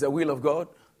 It is the will of God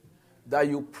that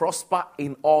you prosper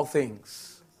in all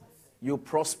things. You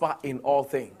prosper in all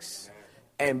things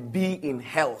and be in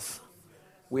health.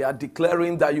 We are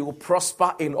declaring that you will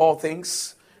prosper in all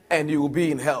things and you will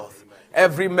be in health.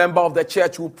 Every member of the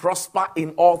church will prosper in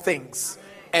all things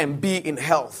and be in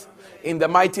health. In the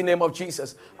mighty name of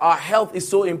Jesus. Our health is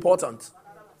so important.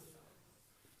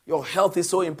 Your health is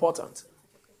so important.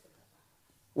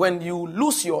 When you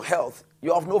lose your health,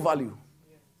 you have no value.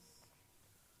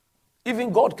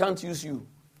 Even God can't use you.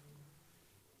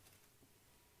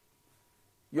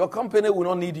 Your company will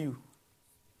not need you.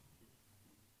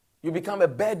 You become a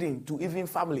burden to even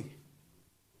family.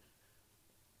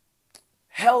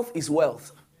 Health is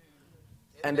wealth.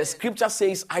 And the scripture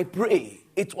says, I pray.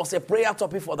 It was a prayer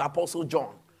topic for the Apostle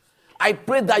John. I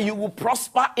pray that you will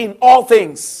prosper in all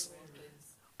things.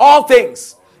 All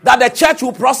things. That the church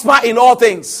will prosper in all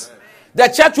things. The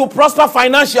church will prosper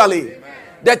financially.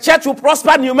 The church will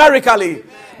prosper numerically.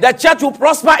 The church will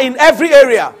prosper in every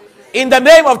area. In the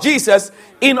name of Jesus,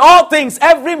 in all things,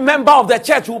 every member of the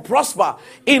church will prosper.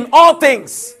 In all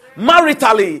things,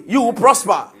 maritally, you will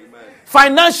prosper.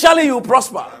 Financially, you will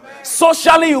prosper.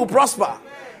 Socially, you will prosper.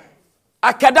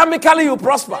 Academically, you will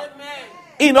prosper.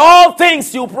 In all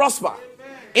things, you will prosper.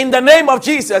 In the name of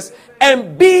Jesus,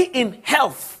 and be in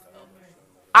health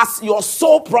as your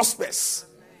soul prospers.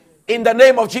 In the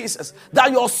name of Jesus,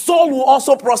 that your soul will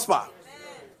also prosper.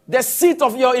 The seat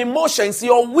of your emotions,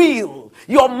 your will,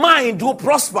 your mind will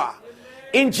prosper.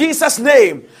 In Jesus'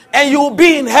 name. And you will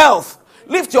be in health.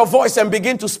 Lift your voice and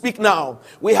begin to speak now.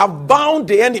 We have bound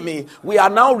the enemy. We are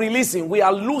now releasing. We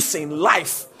are loosing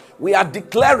life. We are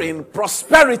declaring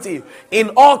prosperity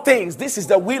in all things. This is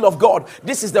the will of God.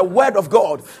 This is the word of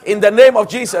God. In the name of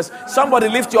Jesus. Somebody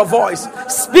lift your voice.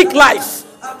 Speak life.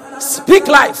 Speak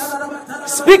life.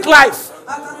 Speak life.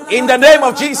 In the name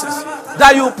of Jesus.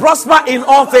 That you prosper in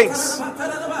all things.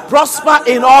 Prosper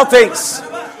in all things.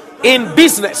 In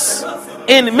business.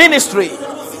 In ministry.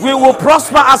 We will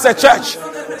prosper as a church.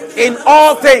 In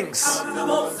all things.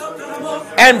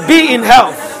 And be in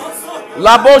health.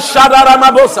 Labo shadara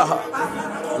mabosaha.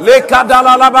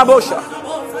 Lekadala lababosha.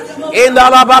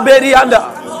 Indala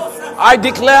baberianda. I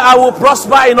declare I will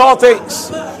prosper in all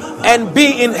things. And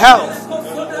be in health.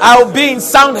 I will be in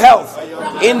sound health.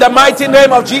 In the mighty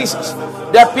name of Jesus.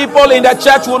 The people in the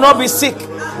church will not be sick.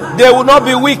 They will not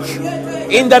be weak.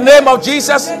 In the name of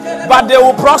Jesus. But they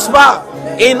will prosper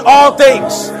in all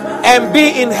things. And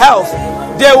be in health.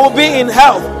 They will be in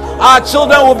health. Our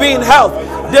children will be in health.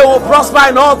 They will prosper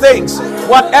in all things.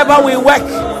 Whatever we work,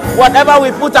 whatever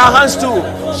we put our hands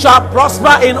to, shall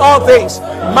prosper in all things.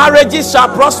 Marriages shall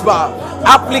prosper.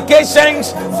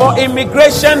 Applications for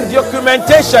immigration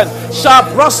documentation shall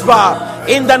prosper.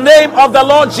 In the name of the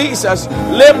Lord Jesus.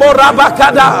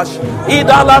 Lemorabakadash.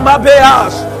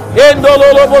 Idalamabeash.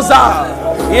 Endololoboza.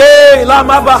 Ye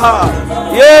lamabaha.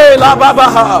 Ye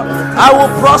lababaha. I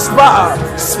will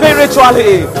prosper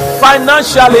spiritually.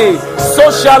 financially,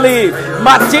 socially,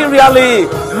 materially,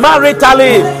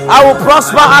 maritally. I will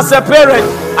prosper as a parent.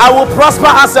 I will prosper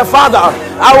as a father.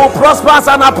 I will prosper as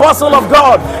an apostle of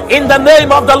God. In the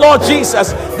name of the Lord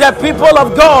Jesus, the people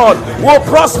of God will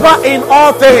prosper in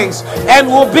all things and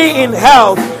will be in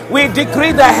health. We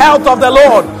decree the health of the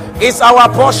Lord is our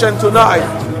portion tonight.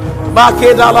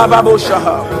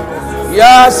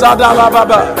 Yes,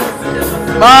 Adalababa.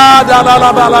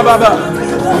 Madalabalababa.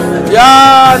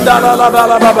 Ya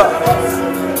Dalabalababa.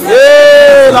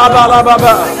 Ye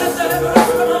Labalababa.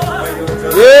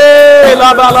 Ye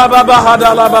Labalababa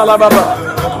Hadalabalababa.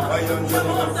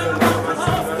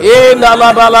 Ye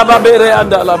Dalabalababere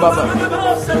Andalababa.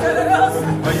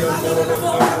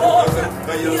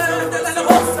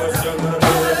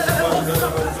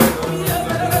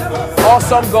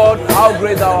 Awesome God, how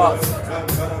great thou art.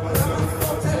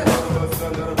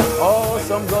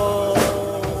 Awesome God,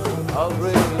 how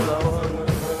great thou art.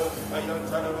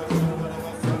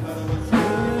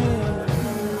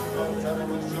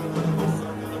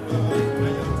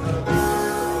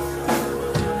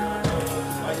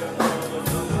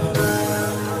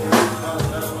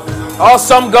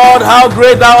 Awesome God, how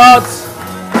great thou art.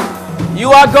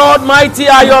 You are God, mighty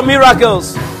are your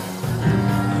miracles.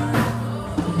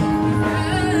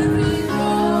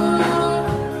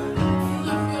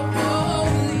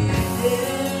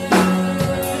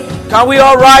 Can we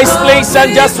all rise, please,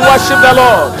 and just worship the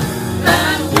Lord?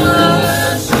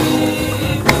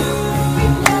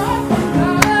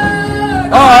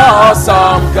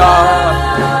 Awesome God.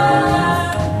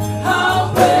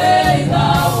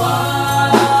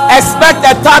 Expect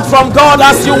a touch from God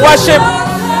as you worship.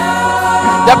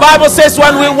 The Bible says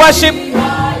when we worship,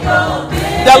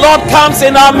 the Lord comes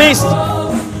in our midst.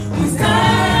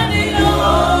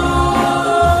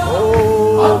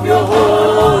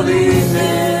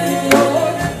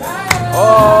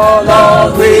 Oh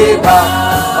Lord, we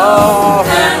bow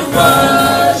and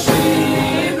worship.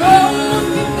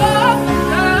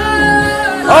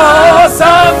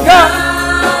 Awesome God.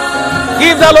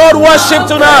 Give the Lord worship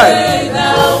tonight.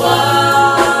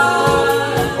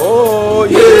 Oh,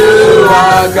 you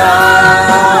are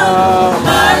God.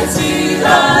 Mighty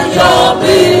are your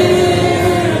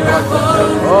miracles.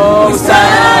 Oh,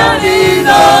 standing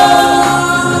up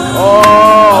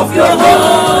of your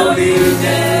holy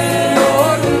name.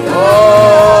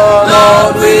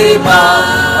 Lord, we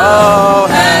bow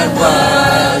and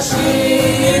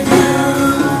worship you.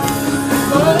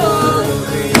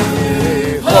 Holy,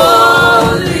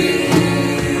 holy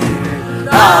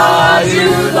are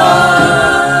you, Lord.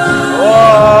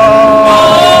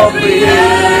 All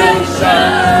creation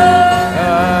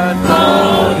and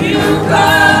all you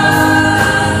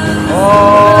God.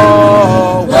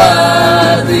 Oh,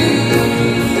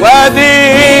 worthy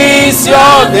is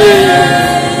your name.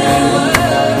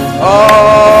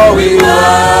 Oh, we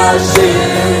worship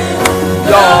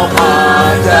your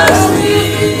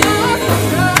majesty.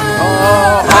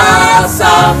 Oh,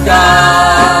 awesome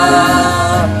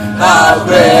God, how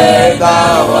great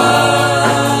thou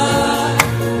art.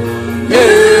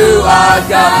 You are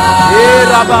God.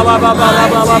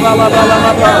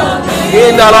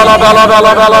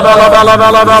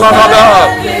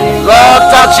 Lord,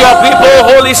 touch your people,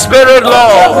 Holy Spirit,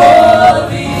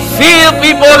 Lord. Feel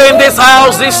people in this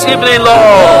house this evening,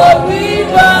 Lord.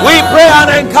 We pray an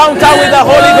encounter with the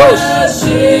Holy Ghost.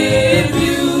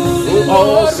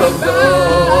 Awesome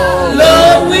God.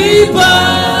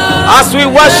 As we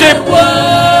worship,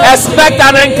 expect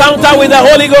an encounter with the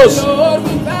Holy Ghost.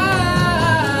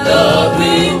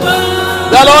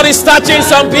 The Lord is touching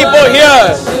some people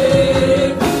here.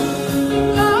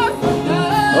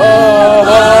 Oh,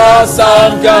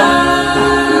 awesome God.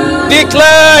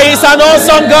 Declare He's an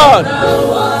awesome God.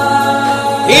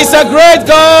 He's a great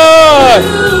God.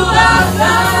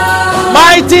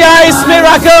 Mighty are His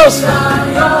miracles.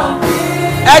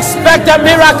 Expect a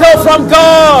miracle from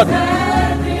God.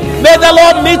 May the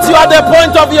Lord meet you at the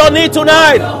point of your need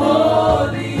tonight.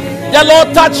 The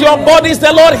Lord touch your bodies.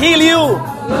 The Lord heal you.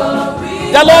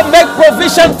 The Lord make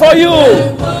provision for you.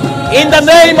 In the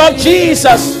name of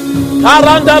Jesus.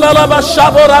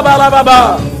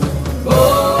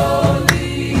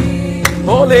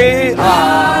 Holy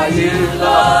are you,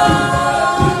 Lord.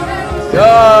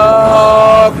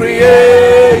 Your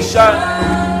creation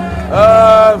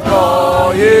and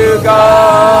for you,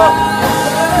 God.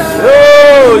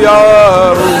 Oh,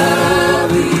 your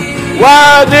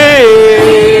worthy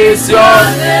is your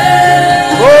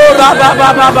name. Oh, la ba ba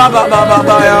ba ba ba ba ba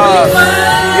ba ya.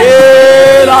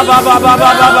 Yeah, la ba ba ba ba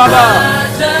ba ba ba.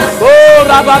 Oh,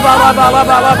 la ba ba ba ba ba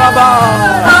ba ba ba ba.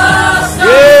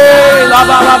 Yeah, la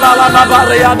ba ba ba ba ba ba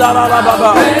ya da la la ba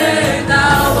ba.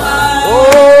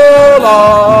 Oh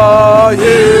Lord,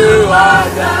 you are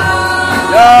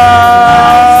God.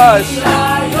 Yes.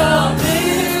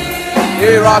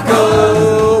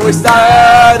 Miracle, we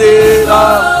stand in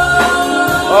awe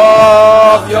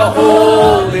of your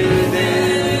holy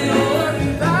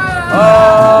name.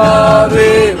 Oh,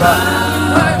 we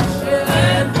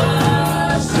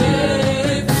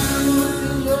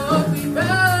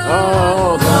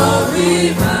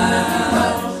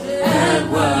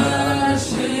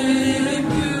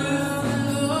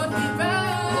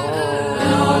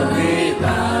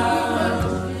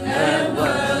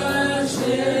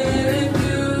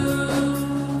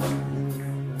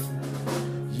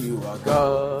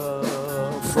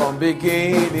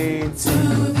beginning to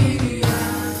the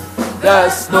end.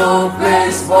 There's no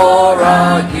place for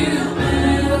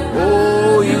argument.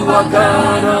 Oh, you are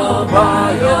God all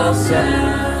by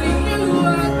yourself.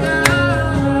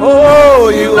 Oh,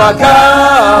 you are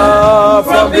God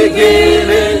from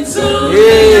beginning to the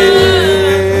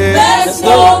end. There's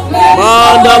no place for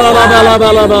argument.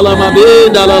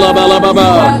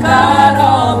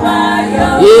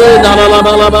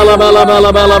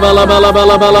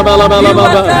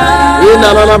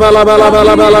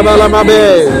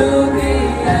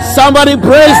 Somebody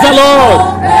praise the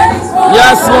Lord.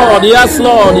 Yes, Lord. Yes,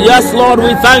 Lord. Yes, Lord.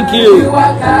 We thank you.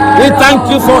 We thank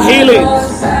you for healing.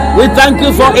 We thank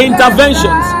you for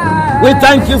interventions. We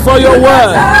thank you for your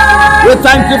word. We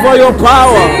thank you for your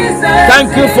power.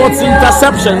 Thank you for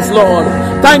interceptions, Lord.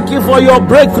 Thank you for your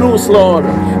breakthroughs, Lord.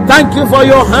 Thank you for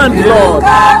your hand, Lord.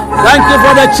 Thank you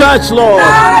for the church, Lord.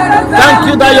 Thank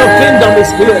you that your kingdom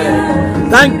is here.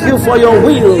 Thank you for your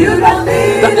will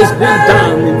that is being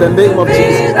done in the name of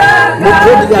Jesus.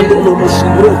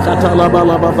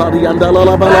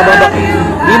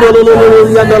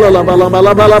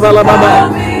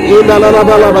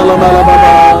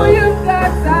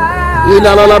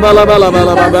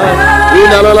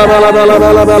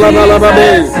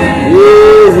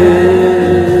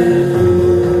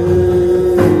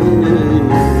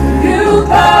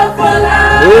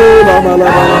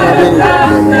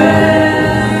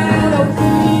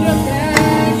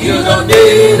 You don't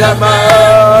need a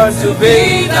man to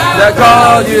be the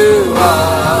God you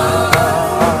are,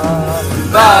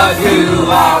 but you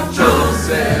have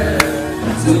chosen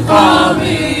to call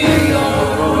me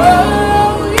your own.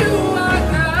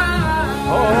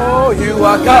 Oh, you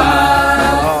are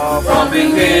God from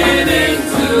beginning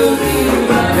to the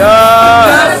end.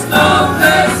 There's no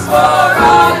place for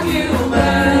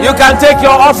argument. You can take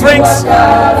your offerings.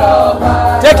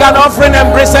 Take an offering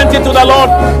and present it to the Lord.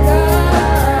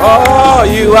 Oh,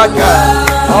 you are God.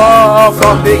 Oh,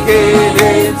 from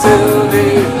beginning to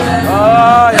the end.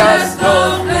 Oh, yes, no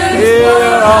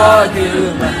here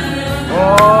argument.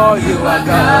 Oh, you are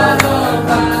God all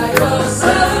by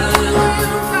yourself.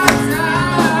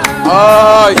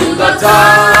 Oh, you got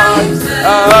times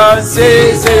and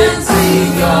seasons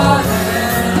in your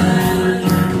hand.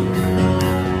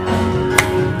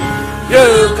 You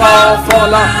call for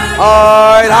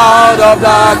light out of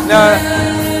darkness.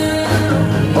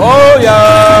 Oh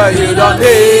yeah, you don't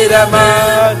need a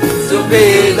man to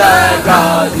be the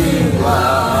God you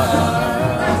are,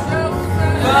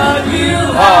 but you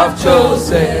have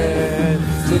chosen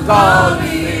to call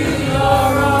me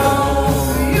your own.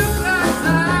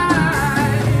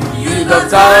 You got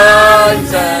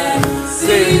times and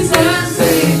seasons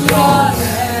in your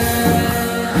hand.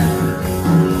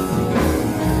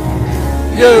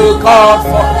 You call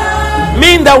for.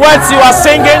 Mean the words you are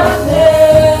singing.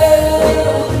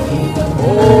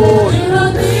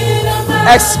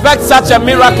 Expect such a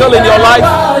miracle in your life.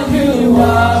 You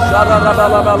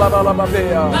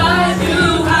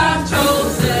have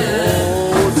chosen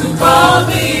to call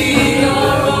me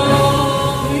your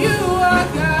own. You are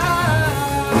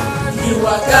God. You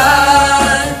are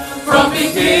God from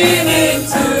beginning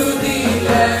to the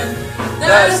end.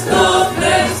 There's no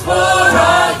place for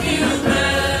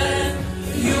argument.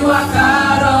 You are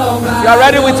God Almighty. You are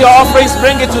ready with your offerings,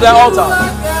 bring it to the altar.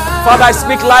 Father, I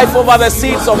speak life over the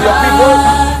seeds of your people.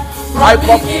 I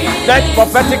connect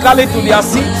prophetically to their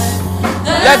seeds.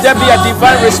 Let there be a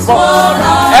divine response.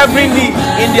 Every need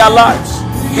in their lives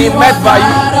be met by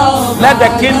you. Let the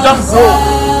kingdom grow.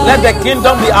 Let the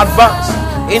kingdom be advanced.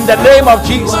 In the name of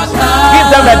Jesus, give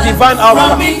them a divine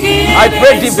outcome. I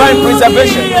pray divine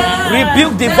preservation.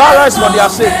 Rebuke devourers for their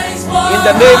sake. In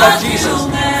the name of Jesus.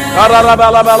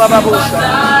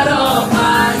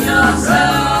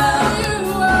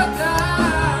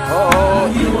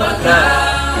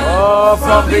 Oh,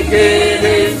 from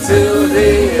beginning to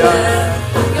the end,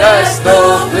 there's no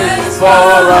place for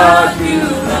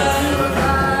argument.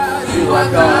 You are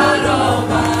God all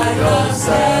by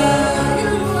yourself.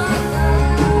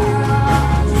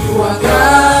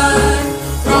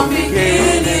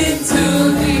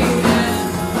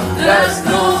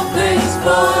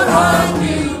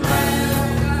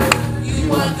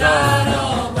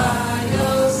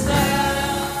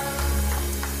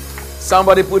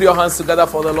 Somebody put your hands together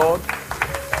for the Lord.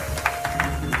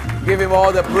 Give him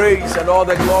all the praise and all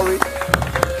the glory.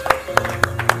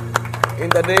 In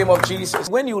the name of Jesus.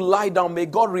 When you lie down, may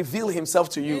God reveal himself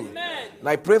to you. Amen. And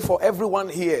I pray for everyone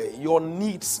here, your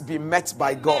needs be met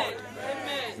by God.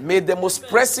 Amen. May the most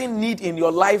pressing need in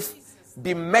your life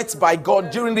be met by God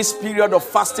during this period of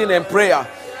fasting and prayer.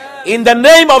 In the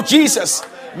name of Jesus,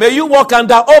 may you walk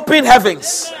under open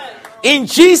heavens. In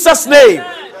Jesus' name,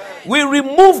 we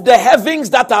remove the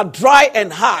heavens that are dry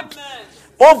and hard.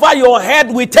 Over your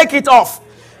head, we take it off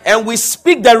and we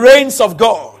speak the rains of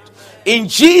God. In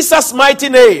Jesus' mighty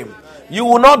name, you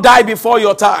will not die before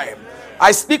your time.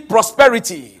 I speak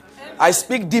prosperity. I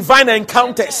speak divine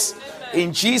encounters.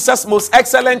 In Jesus' most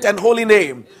excellent and holy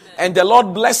name. And the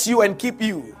Lord bless you and keep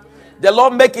you. The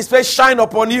Lord make his face shine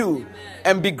upon you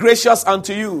and be gracious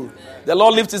unto you. The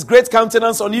Lord lift his great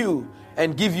countenance on you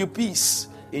and give you peace.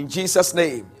 In Jesus'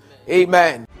 name,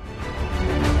 amen.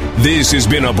 This has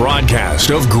been a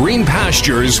broadcast of Green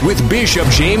Pastures with Bishop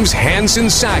James Hansen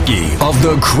Saki of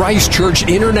the Christ Church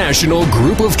International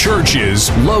Group of Churches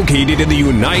located in the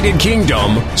United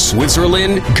Kingdom,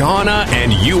 Switzerland, Ghana,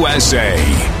 and USA.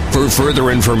 For further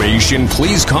information,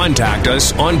 please contact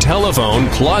us on telephone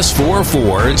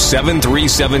 +44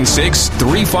 7376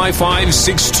 355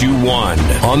 621.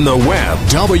 On the web,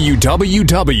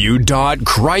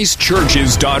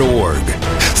 www.christchurches.org.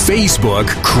 Facebook,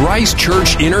 Christ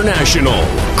Church International.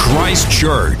 Christ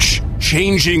Church.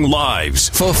 Changing lives,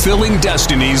 fulfilling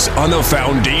destinies on the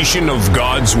foundation of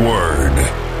God's Word.